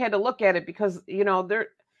really had to look at it because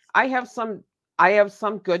I have some I have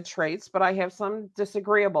some good traits, but I have some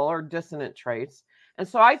disagreeable or dissonant traits, and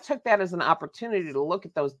so I took that as an opportunity to look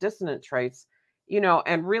at those dissonant traits,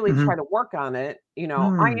 and really Hmm. try to work on it. I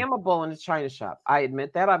Hmm. am a bull in a china shop. I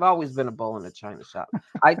admit that. I've always been a bull in a china shop.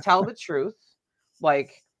 I tell the truth,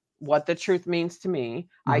 like what the truth means to me.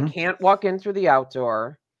 I Hmm. can't walk in through the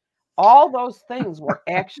outdoor. All those things were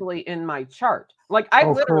actually in my chart. Like I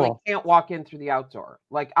Oh, literally cool. can't walk in through the outdoor.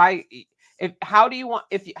 Like I if how do you want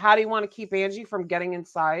if you- how do you want to keep Angie from getting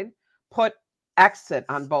inside? Put exit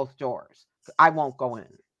on both doors. I won't go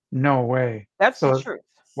in. No way. That's the So, truth.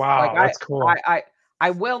 Like wow, I that's cool. I I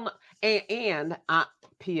I will not, and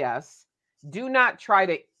PS do not try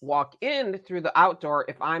to walk in through the outdoor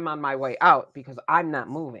if I'm on my way out because I'm not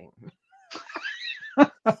moving.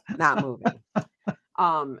 Not moving.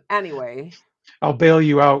 Anyway, I'll bail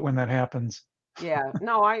you out when that happens. yeah.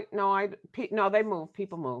 No, I no, no, they move.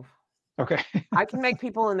 People move. Okay. I can make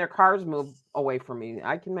people in their cars move away from me.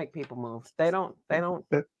 I can make people move. They don't.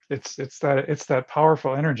 That it's that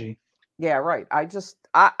powerful energy. Yeah, right. I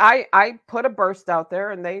put a burst out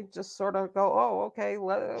there and they just sort of go, "Oh, okay,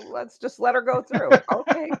 let's just let her go through."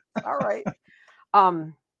 Okay. All right.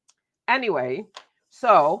 Um anyway,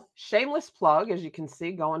 so shameless plug as you can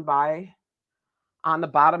see going by on the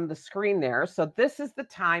bottom of the screen there. So this is the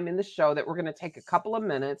time in the show that we're going to take a couple of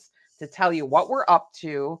minutes to tell you what we're up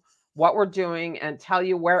to, what we're doing, and tell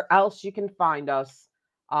you where else you can find us,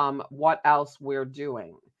 what else we're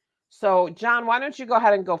doing. So, John, why don't you go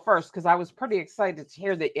ahead and go first? Because I was pretty excited to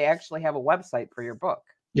hear that you actually have a website for your book.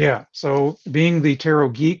 Yeah. So being the tarot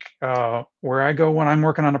geek, where I go when I'm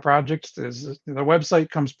working on a project is the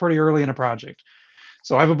website comes pretty early in a project.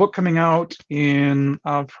 So I have a book coming out in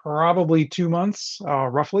probably 2 months,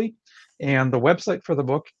 roughly, and the website for the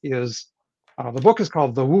book is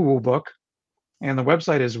called The Woo Woo Book, and the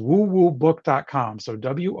website is woowoobook.com. So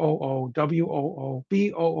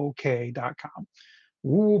WOOWOOBOOK.com.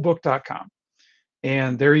 Woowoobook.com.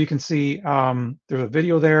 And there you can see there's a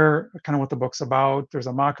video there, kind of what the book's about. There's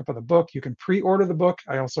a mock-up of the book. You can pre-order the book.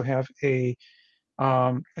 I also have a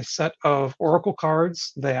set of oracle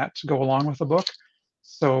cards that go along with the book.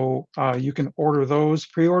 So you can order those,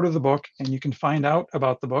 pre-order the book, and you can find out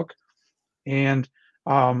about the book. And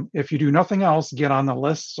if you do nothing else, get on the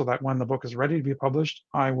list so that when the book is ready to be published,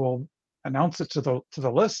 I will announce it to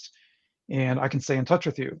the list, and I can stay in touch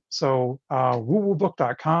with you. So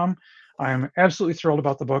woowoobook.com. I'm absolutely thrilled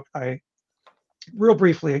about the book. Real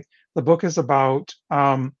briefly, the book is about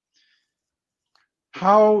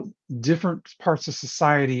how different parts of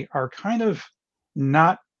society are kind of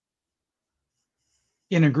not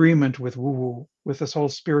in agreement with woo woo, with this whole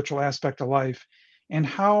spiritual aspect of life, and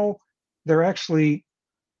how they're actually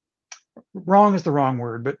wrong is the wrong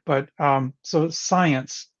word, but so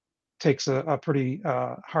science takes a pretty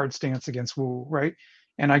hard stance against woo, right?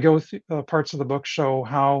 And I go through parts of the book show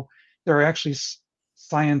how there are actually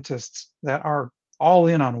scientists that are all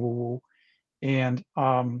in on woo woo and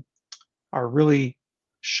are really.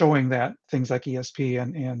 showing that things like ESP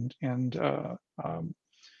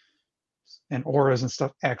and auras and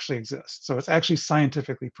stuff actually exist. So it's actually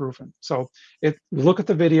scientifically proven. So look at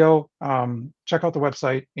the video, check out the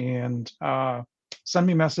website, and send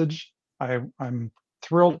me a message. I'm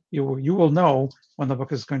thrilled. You will know when the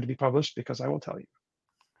book is going to be published because I will tell you.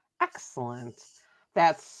 Excellent.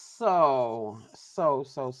 That's so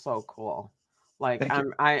cool. Like Thank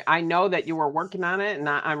you. I know that you were working on it, and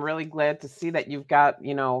I'm really glad to see that you've got,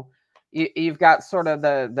 you've got sort of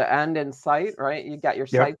the end in sight, right? You got your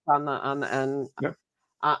Yep. sights on the end, Yep.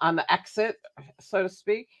 On the exit, so to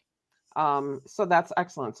speak. So that's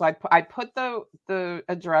excellent. So I put the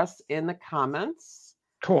address in the comments.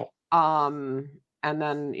 Cool. And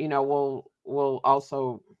then we'll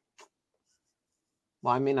also.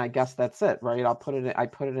 Well, I mean, I guess that's it, right? I put it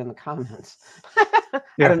in the comments. I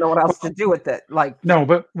Yeah. don't know what else to do with it. Like, No,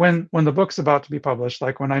 but when the book's about to be published,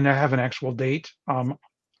 like when I have an actual date,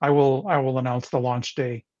 I will announce the launch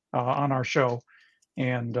day on our show,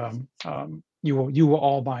 and you will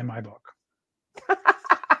all buy my book.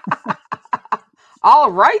 all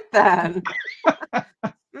right then.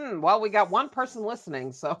 Well, we got one person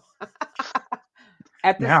listening, so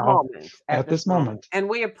at this Now, moment, at this moment, and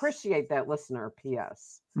we appreciate that listener.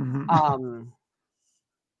 P.S. Mhm.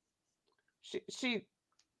 She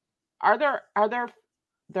are there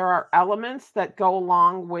elements that go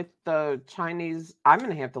along with the Chinese. I'm going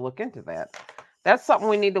to have to look into that. That's something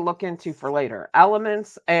we need to look into for later.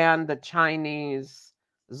 Elements and the Chinese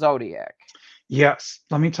zodiac. Yes,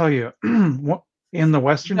 let me tell you, in the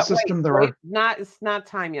Western No, system, there wait, are. it's not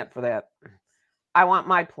time yet for that. I want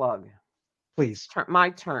my plug. Please. My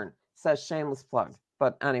turn. Says shameless plug.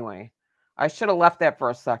 But anyway, I should have left that for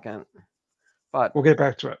a second. But We'll get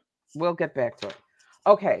back to it. We'll get back to it.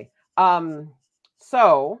 Okay.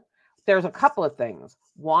 So there's a couple of things.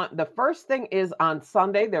 One, the first thing is on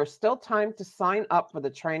Sunday, there's still time to sign up for the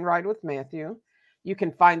train ride with Matthew. You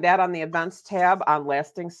can find that on the events tab on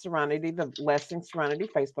Lasting Serenity, the Lasting Serenity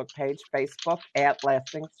Facebook page, Facebook at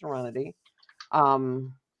Lasting Serenity.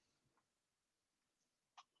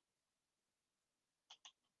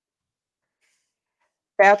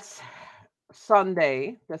 That's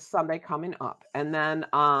this Sunday coming up. And then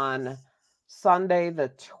on Sunday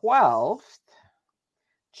the 12th,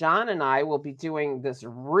 John and I will be doing this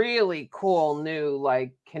really cool new,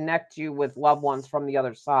 like, connect you with loved ones from the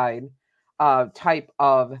other side type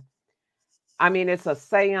of, I mean, it's a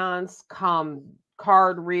seance, come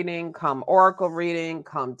card reading, come oracle reading,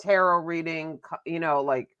 come tarot reading,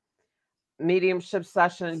 like mediumship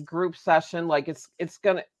session, group session. Like it's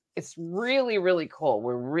really, really cool.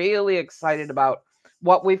 We're really excited about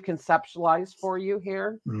what we've conceptualized for you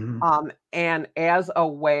here. Mm-hmm. And as a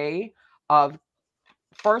way of,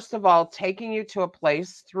 first of all, taking you to a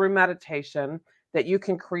place through meditation that you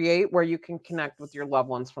can create where you can connect with your loved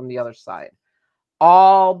ones from the other side,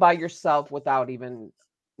 all by yourself without even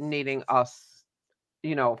needing us,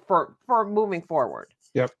 for moving forward.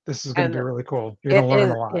 Yep, this is going to And be really cool. You're going to learn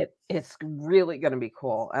a lot. It's really going to be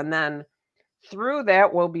cool. And then through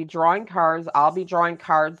that, we'll be drawing cards. I'll be drawing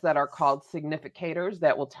cards that are called significators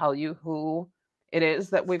that will tell you who it is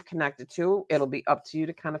that we've connected to. It'll be up to you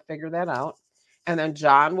to kind of figure that out. And then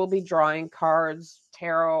John will be drawing cards,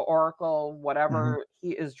 tarot, oracle, whatever he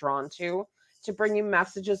is drawn to bring you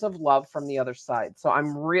messages of love from the other side. So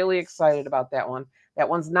I'm really excited about that one. That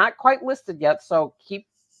one's not quite listed yet, so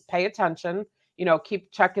pay attention.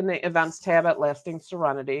 Keep checking the events tab at Lasting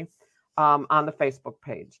Serenity on the Facebook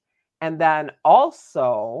page. And then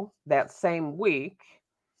also that same week,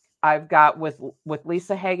 I've got with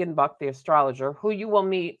Lisa Hagenbuck, the astrologer, who you will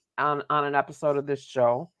meet on an episode of this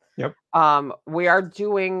show. Yep. We are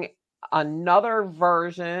doing another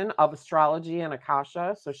version of astrology and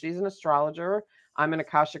Akasha. So she's an astrologer. I'm an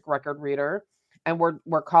Akashic record reader. And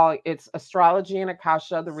we're calling it's Astrology and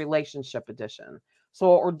Akasha, the relationship edition. So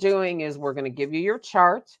what we're doing is we're going to give you your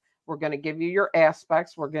chart. We're going to give you your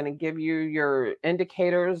aspects. We're going to give you your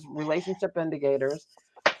indicators, relationship indicators.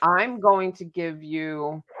 I'm going to give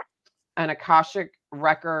you an Akashic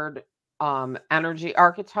record energy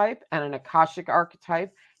archetype and an Akashic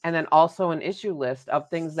archetype, and then also an issue list of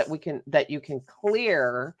things that you can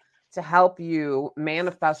clear to help you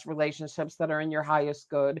manifest relationships that are in your highest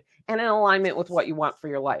good and in alignment with what you want for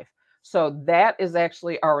your life. So that is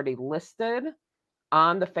actually already listed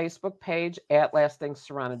on the Facebook page at Lasting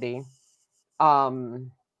Serenity. I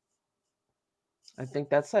think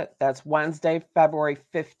that's it. That's Wednesday, February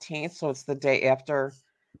 15th. So it's the day after.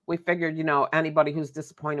 We figured, anybody who's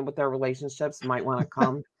disappointed with their relationships might want to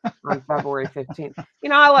come on February 15th.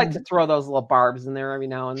 I like to throw those little barbs in there every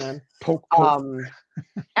now and then. Poke.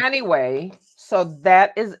 Anyway, so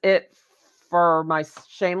that is it for my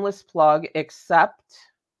shameless plug, except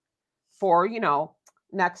for,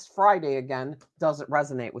 next Friday again. Does it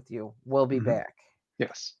resonate with you? We'll be Hmm. back.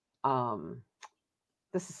 Yes. Um,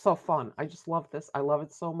 this is so fun. I just love this. I love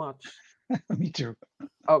it so much. Me too.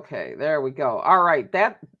 Okay, there we go. All right,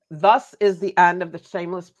 that thus is the end of the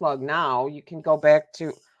shameless plug. Now you can go back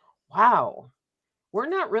to, wow, we're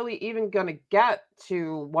not really even going to get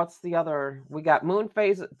to what's the other. We got moon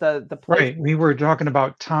phase, the place. Right. We were talking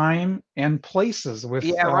about time and places with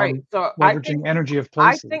Yeah, right. So leveraging energy of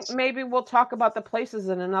I think places. maybe we'll talk about the places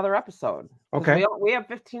in another episode because Okay. we have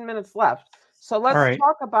 15 minutes left. So All right.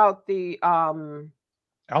 talk about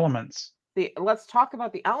Elements. let's talk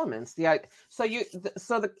about the elements. So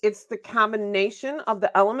it's the combination of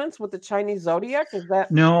the elements with the Chinese zodiac. Is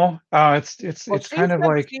that? No, Well, it's she kind of said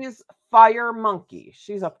like, she's fire monkey.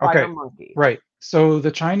 She's a fire okay, monkey. right. So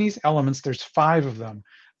the Chinese elements, there's five of them.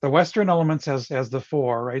 The Western elements has the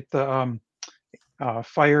four, right? The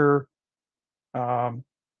fire, um,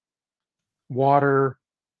 water,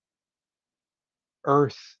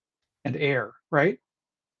 earth, and air, right?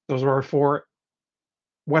 Those are our four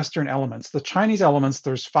Western elements. The Chinese elements,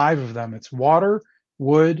 there's five of them. It's water,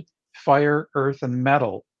 wood, fire, earth, and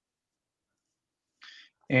metal.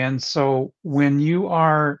 And so when you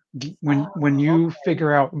are when Oh, you okay.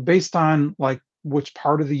 figure out based on like which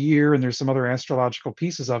part of the year, and there's some other astrological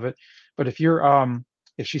pieces of it, but if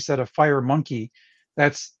she said a fire monkey,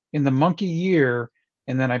 that's in the monkey year,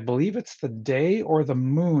 and then I believe it's the day or the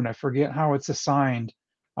moon. I forget how it's assigned.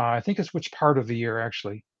 I think it's which part of the year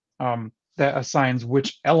actually, that assigns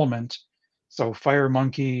which element. So fire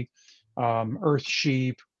monkey, earth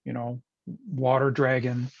sheep, you know, water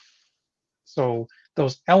dragon. So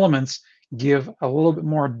those elements give a little bit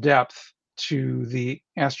more depth to the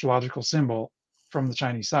astrological symbol from the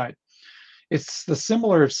Chinese side. It's the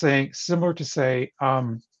similar to say,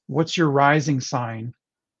 what's your rising sign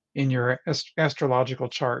in your astrological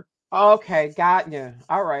chart? Okay, got you.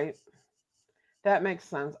 All right. That makes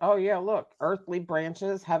sense. Oh yeah, look. Earthly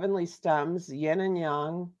branches, heavenly stems, yin and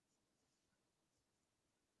yang,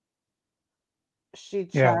 Shi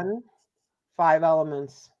Yeah. Chen, five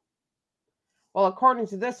elements. Well, according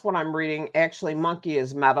to this one I'm reading, actually monkey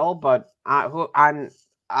is metal, but I'm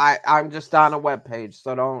just on a web page,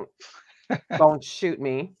 so don't shoot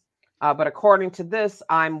me. But according to this,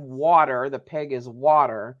 I'm water. The pig is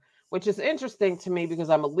water, which is interesting to me because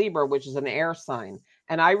I'm a Libra, which is an air sign,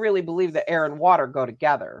 and I really believe that air and water go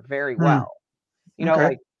together very Hmm. well. You know,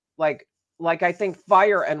 Okay. like like I think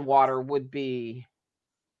fire and water would be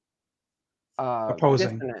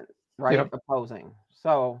Opposing. dissonant, right? Yep. Opposing.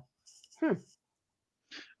 So, hmm.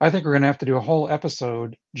 I think we're going to have to do a whole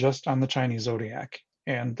episode just on the Chinese zodiac,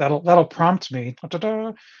 and that'll prompt me,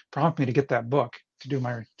 prompt me to get that book to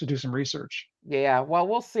do some research. Yeah, well,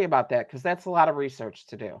 we'll see about that because that's a lot of research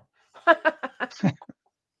to do.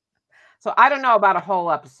 So I don't know about a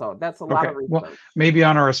whole episode. That's a lot of Okay. Well, research. maybe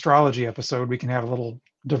on our astrology episode, we can have a little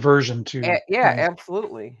diversion to, Yeah,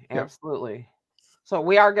 absolutely, yeah, absolutely. So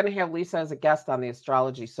we are going to have Lisa as a guest on the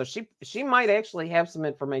astrology. So she might actually have some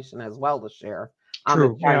information as well to share on the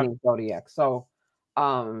true. Yeah. Chinese zodiac. So,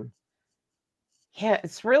 um, yeah,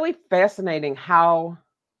 it's really fascinating how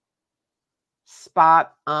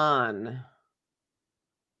spot on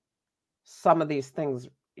some of these things,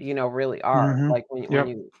 really are. Hmm. Like when Yep.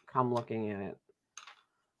 you come looking at it.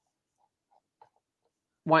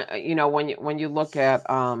 When you look at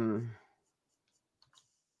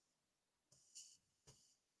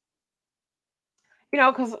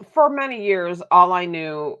because for many years all I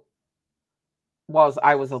knew was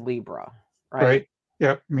I was a Libra, right? Right.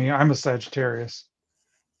 Yep. Me, I'm a Sagittarius.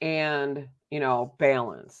 And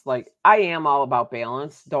balance. Like I am all about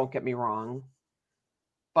balance, don't get me wrong.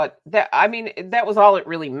 But that I mean that was all it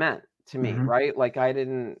really meant to me, Hmm. right? Like I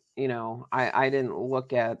didn't, I didn't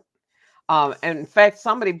look at and in fact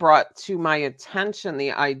somebody brought to my attention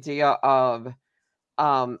the idea of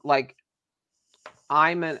like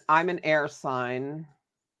I'm an air sign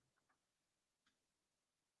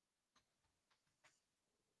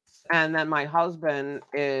and then my husband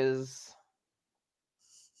is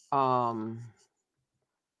um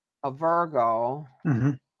a Virgo,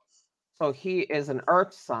 Hmm. so he is an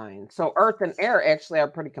earth sign. So earth and air actually are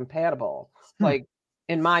pretty compatible, Hmm. like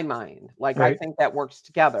in my mind. Like I Right. think that works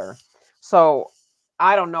together. So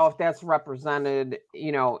I don't know if that's represented,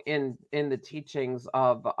 in the teachings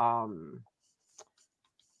of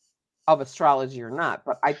astrology or not,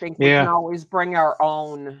 but I think we can Yeah. always bring our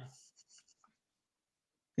own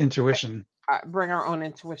Intuition. bring our own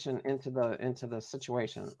intuition into the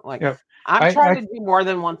situation. Like Yep. I'm trying I to do more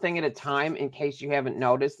than one thing at a time in case you haven't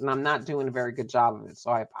noticed, and I'm not doing a very good job of it,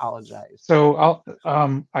 so I apologize. So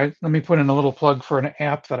I let me put in a little plug for an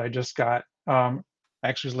app that I just got.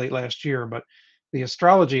 Actually, it was late last year, but the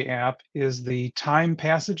astrology app is the Time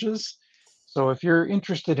Passages. So if you're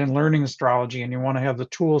interested in learning astrology and you want to have the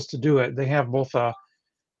tools to do it, they have both a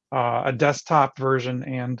desktop version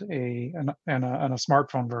and a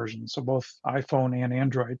smartphone version. So both iPhone and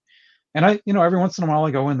Android. And every once in a while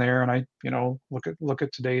I go in there and I, look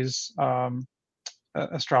at today's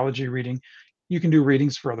astrology reading. You can do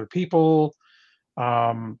readings for other people.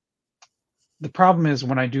 Um, the problem is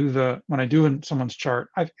when I do in someone's chart,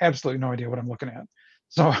 I've absolutely no idea what I'm looking at.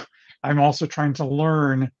 So I'm also trying to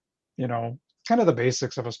learn, you know, kind of the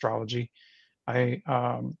basics of astrology. I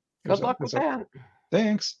Good luck with there's a that.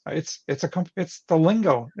 thanks. It's the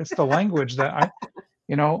lingo. It's the language that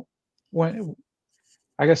you know, when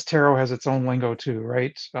I guess tarot has its own lingo too,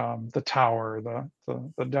 right? The tower,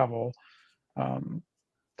 the devil, um,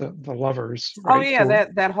 the lovers, Oh right? yeah, So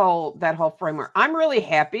that whole framework. I'm really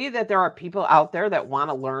happy that there are people out there that want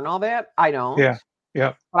to learn all that. I don't, yeah,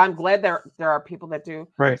 yeah, but I'm glad there are people that do.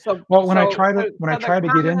 right. So Well, so so, when I so try to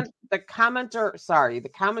get in, the commenter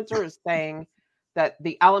is saying that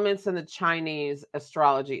the elements in the Chinese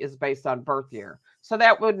astrology is based on birth year. So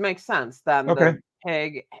that would make sense. Then okay, the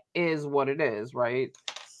pig is what it is, right?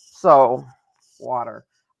 So water.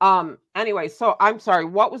 Anyway, so I'm sorry,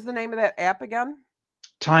 what was the name of that app again?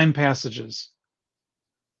 time passages.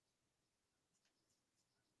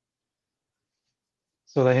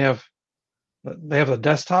 So they have the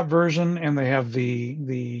desktop version and they have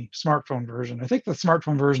the smartphone version. I think the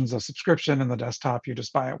smartphone version is a subscription, and the desktop you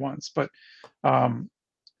just buy it once. But um,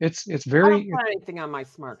 it's I don't very put anything on my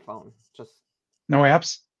smartphone. Just no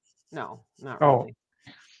apps. no, not Oh, really.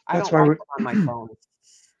 I that's don't why like them on my phone.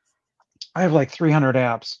 I have like 300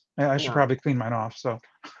 apps. I should No. probably clean mine off. So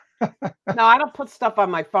No, I don't put stuff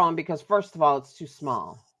on my phone because first of all, it's too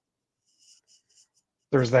small.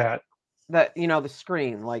 there's that. The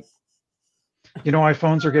screen, like You know why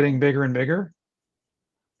phones are getting bigger and bigger?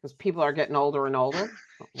 because people are getting older and older.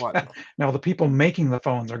 What? Now the people making the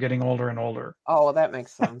phones are getting older and older. Oh, well, that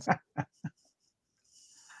makes sense.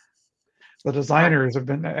 The I, designers have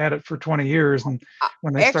been at it for 20 years, and I,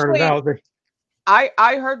 when they started actually, out, they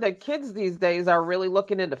I heard that kids these days are really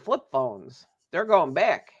looking into flip phones. They're going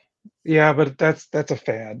back. yeah, but that's a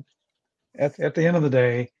fad. At the end of the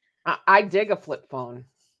day, I dig a flip phone.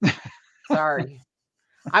 Sorry,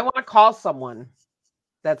 I want to call someone.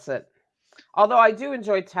 That's it. Although I do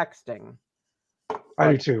enjoy texting,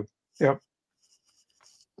 I do but too. Yep.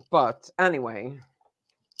 anyway,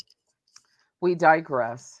 we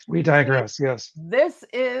digress. We See, digress. Yes. this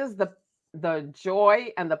is the joy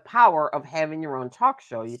and the power of having your own talk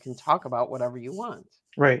show. You can talk about whatever you want,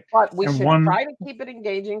 Right. but we And should one, try to keep it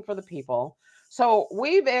engaging for the people. So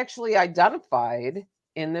we've actually identified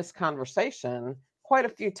in this conversation quite a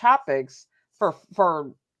few topics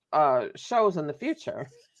for shows in the future.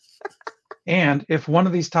 and if one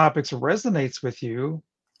of these topics resonates with you,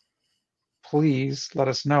 please let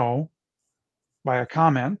us know by a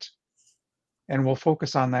comment, and we'll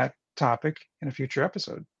focus on that topic in a future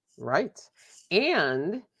episode. Right.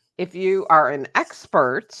 And if you are an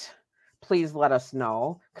expert, please let us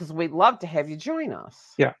know because we'd love to have you join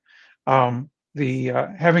us. Yeah. The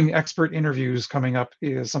having expert interviews coming up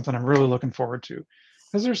is something I'm really looking forward to,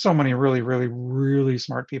 because there's so many really, really, really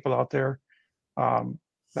smart people out there. Um,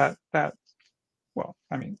 that well,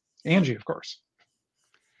 I mean, Angie, of course.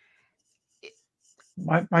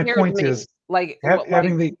 My Here's point me. is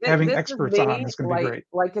having This is experts on me. is going to be great.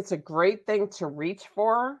 Like it's a great thing to reach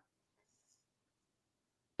for.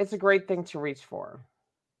 It's a great thing to reach for.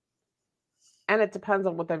 And it depends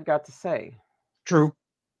on what they've got to say. True,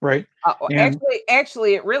 right? Well, And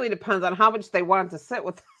actually, it really depends on how much they want to sit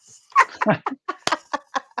with us.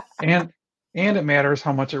 and it matters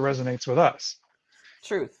how much it resonates with us.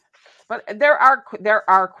 Truth. But there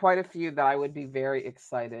are quite a few that I would be very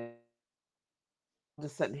excited to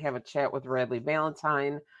sit and have a chat with Radley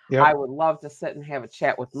Valentine. Yep. I would love to sit and have a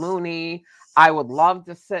chat with Mooney. I would love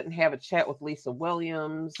to sit and have a chat with Lisa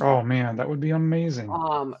Williams, Oh man, that would be amazing.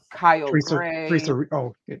 Kyle Gray, Teresa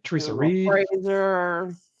Hugo Reed,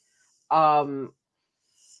 Fraser. Um,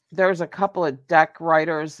 there's a couple of deck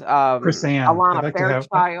writers, Chris Ann. I'd Alana like to have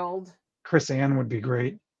Fairchild. Chris Ann would be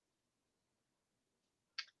great.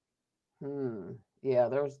 Yeah,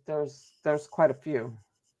 there's quite a few.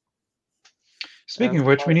 Speaking There's of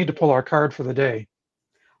which, quite we a need to few. pull our card for the day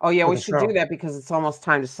Oh yeah, for we the should do show. that because it's almost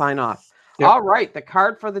time to sign off. Yep. All right, the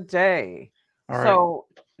card for the day. All right. So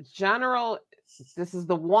General, this is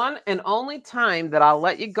the one and only time that I'll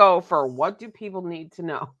let you go for what do people need to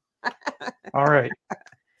know. All right.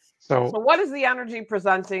 So So what is the energy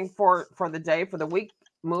presenting for the day, for the week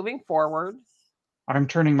moving forward? I'm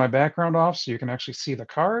turning my background off so you can actually see the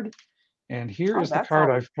card. And here Oh, is the card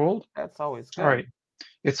I've pulled. that's always All good. right.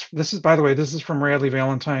 This is, by the way, this is from Radley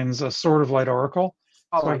Valentine's Sword of Light Oracle.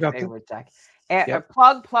 Oh, So my I've got the, favorite deck. yep.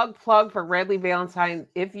 Plug for Radley Valentine.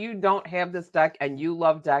 If you don't have this deck and you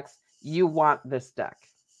love decks, you want this deck.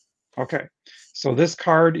 Okay. So this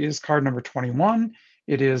card is card number 21.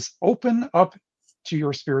 It is open up to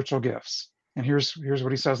your spiritual gifts. And here's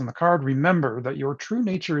what he says in the card. Remember that your true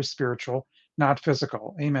nature is spiritual, not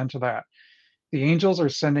physical. Amen to that. The angels are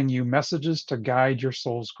sending you messages to guide your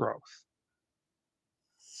soul's growth.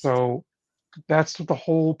 So that's the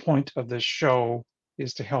whole point of this show,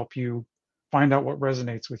 is to help you find out what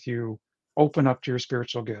resonates with you, open up to your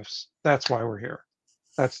spiritual gifts. That's why we're here.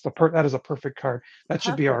 That is a perfect card. That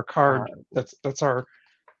should be our Perfect card. card, That's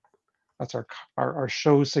our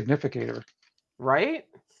show significator. right?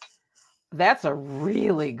 That's a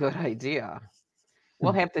really good idea. Hmm.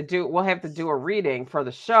 We'll have to do a reading for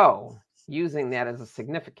the show using that as a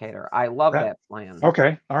significator. I love That that plan.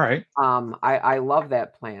 okay. All right. I love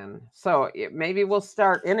that plan. So maybe we'll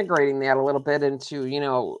start integrating that a little bit into,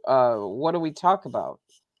 what do we talk about?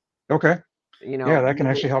 Okay. Yeah, that can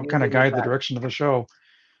Using actually help kind of using the guide the deck. direction of the show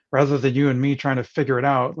rather than you and me trying to figure it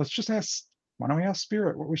out. Let's just ask, why don't we ask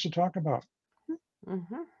Spirit what we should talk about? Hmm.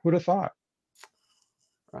 Who'd have thought?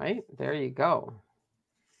 Right there, you go.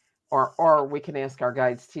 Or we can ask our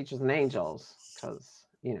guides, teachers, and angels, because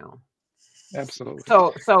Absolutely.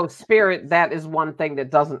 So spirit, that is one thing that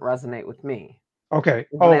doesn't resonate with me. Okay.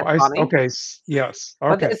 Isn't Oh, that funny? okay. Yes.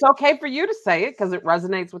 But Okay. it's okay for you to say it because it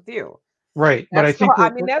resonates with you. Right. But I think I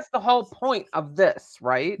that mean, that's the whole point of this,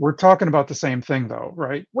 right? we're talking about the same thing though,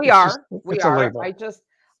 right? We It's just, are. We it's a are. label.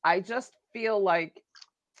 I just feel like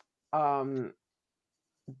um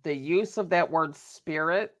the use of that word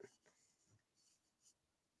spirit,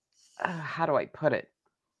 how do I put it?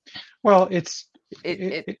 Well, It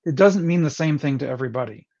it it doesn't mean the same thing to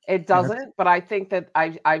everybody. it And it's, doesn't, but I think that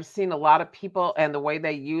I've seen a lot of people and the way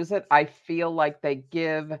they use it, I feel like they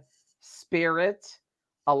give spirit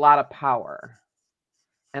a lot of power.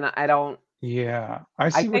 And I don't yeah, I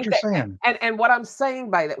I see what think you're that saying. and what I'm saying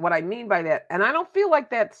by that, what I mean by that, and I don't feel like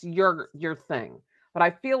that's your thing, but I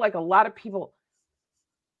feel like a lot of people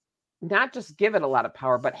not just give it a lot of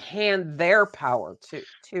power, but hand their power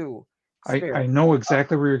to I spirit. know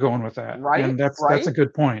exactly where you're going with that. Right? And that's Right? a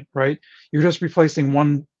good point, right? You're just replacing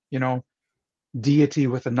one, deity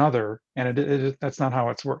with another, and that's not how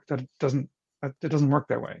it's worked. It doesn't work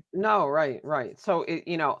that way. No, right, right. So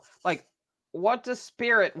like, what does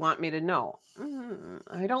spirit want me to know?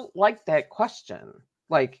 I don't like that question.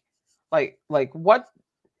 Like, what?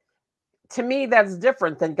 To me, that's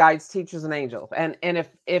different than guides, teachers, and angels. And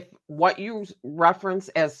if what you reference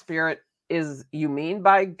as spirit is you mean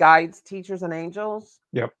by guides, teachers, and angels,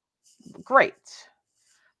 Yep. great.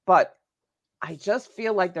 But I just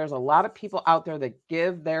feel like there's a lot of people out there that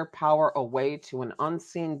give their power away to an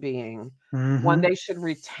unseen being when Hmm. they should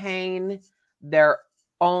retain their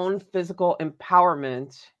own physical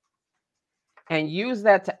empowerment and use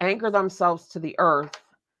that to anchor themselves to the earth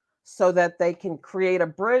so that they can create a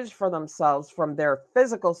bridge for themselves from their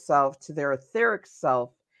physical self to their etheric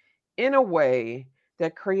self in a way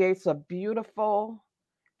that creates a beautiful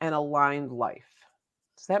and aligned life.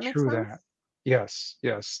 Does that make True sense? that. Yes,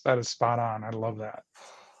 that is spot on. I love that.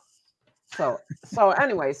 So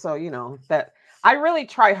anyway, so that I really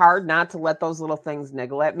try hard not to let those little things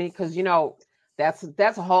niggle at me because that's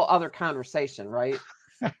a whole other conversation, right?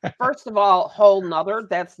 First of all, whole nother,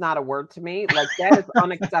 that's not a word to me. Like that is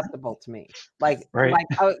unacceptable to me. Right.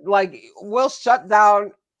 Like we'll shut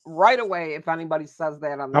down right away if anybody says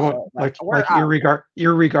that on the How about show. Like we're like out.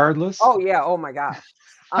 irregardless? Oh yeah, oh my gosh.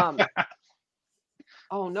 Um,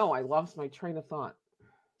 oh no, I lost my train of thought.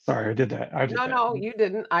 Sorry, I did that. I did No, that. no, you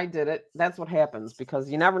didn't. I did it. That's what happens because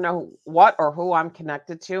you never know what or who I'm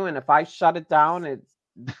connected to, and if I shut it down, it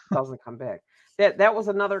doesn't come back. That was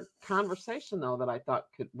another conversation though that I thought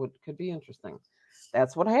could be interesting.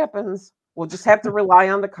 That's what happens. We'll just have to rely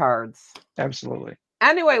on the cards. Absolutely.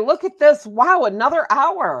 Anyway, look at this. Wow, another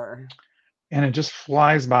hour. And it just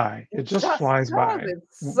flies by. It It just just flies does. by.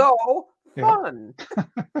 It's so Yep. fun.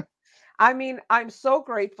 I mean, I'm so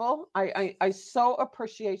grateful. I so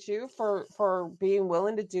appreciate you for being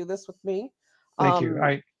willing to do this with me. Thank you.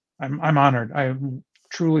 Um, I'm honored. I'm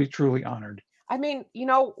truly honored. I mean,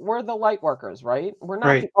 we're the light workers, right? We're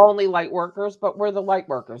not the Right. only light workers, but we're the light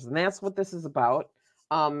workers, and that's what this is about.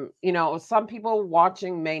 Some people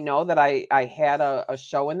watching may know that I had a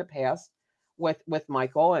show in the past with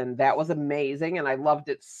Michael, and that was amazing, and I loved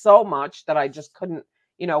it so much that I just couldn't,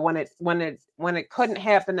 when it couldn't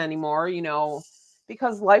happen anymore,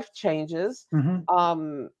 because life changes. Hmm.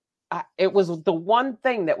 um it was the one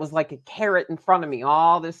thing that was like a carrot in front of me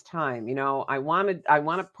all this time. I want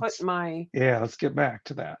to put my Yeah, let's get back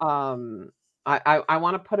to that. um I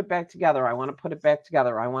want to put it back together. I want to put it back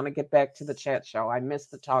together. I want to get back to the chat show. I miss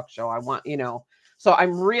the talk show. So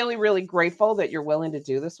I'm really, really grateful that you're willing to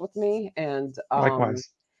do this with me. Likewise.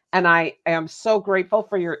 And I am so grateful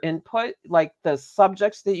for your input. Like, the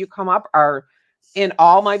subjects that you come up are in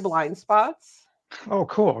all my blind spots. Oh,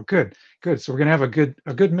 cool. Good. Good. So we're gonna have a good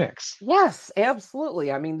mix. Yes,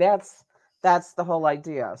 absolutely. I mean, that's the whole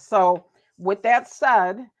idea. So with that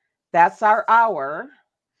said, that's our hour.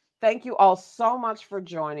 Thank you all so much for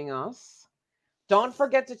joining us. Don't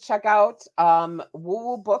forget to check out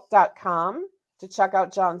woowoobook.com to check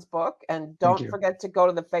out John's book. And Thank don't you. forget to go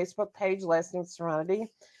to the Facebook page, Lasting Serenity.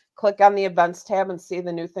 Click on the events tab and see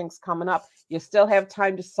the new things coming up. You still have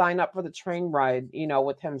time to sign up for the train ride,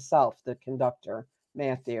 with himself, the conductor,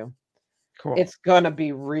 Matthew. Cool. It's going to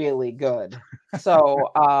be really good. So,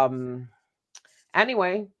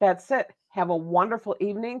 anyway, that's it. Have a wonderful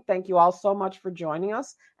evening. Thank you all so much for joining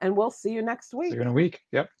us, and we'll see you next See week. you in a week.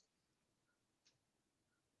 Yep.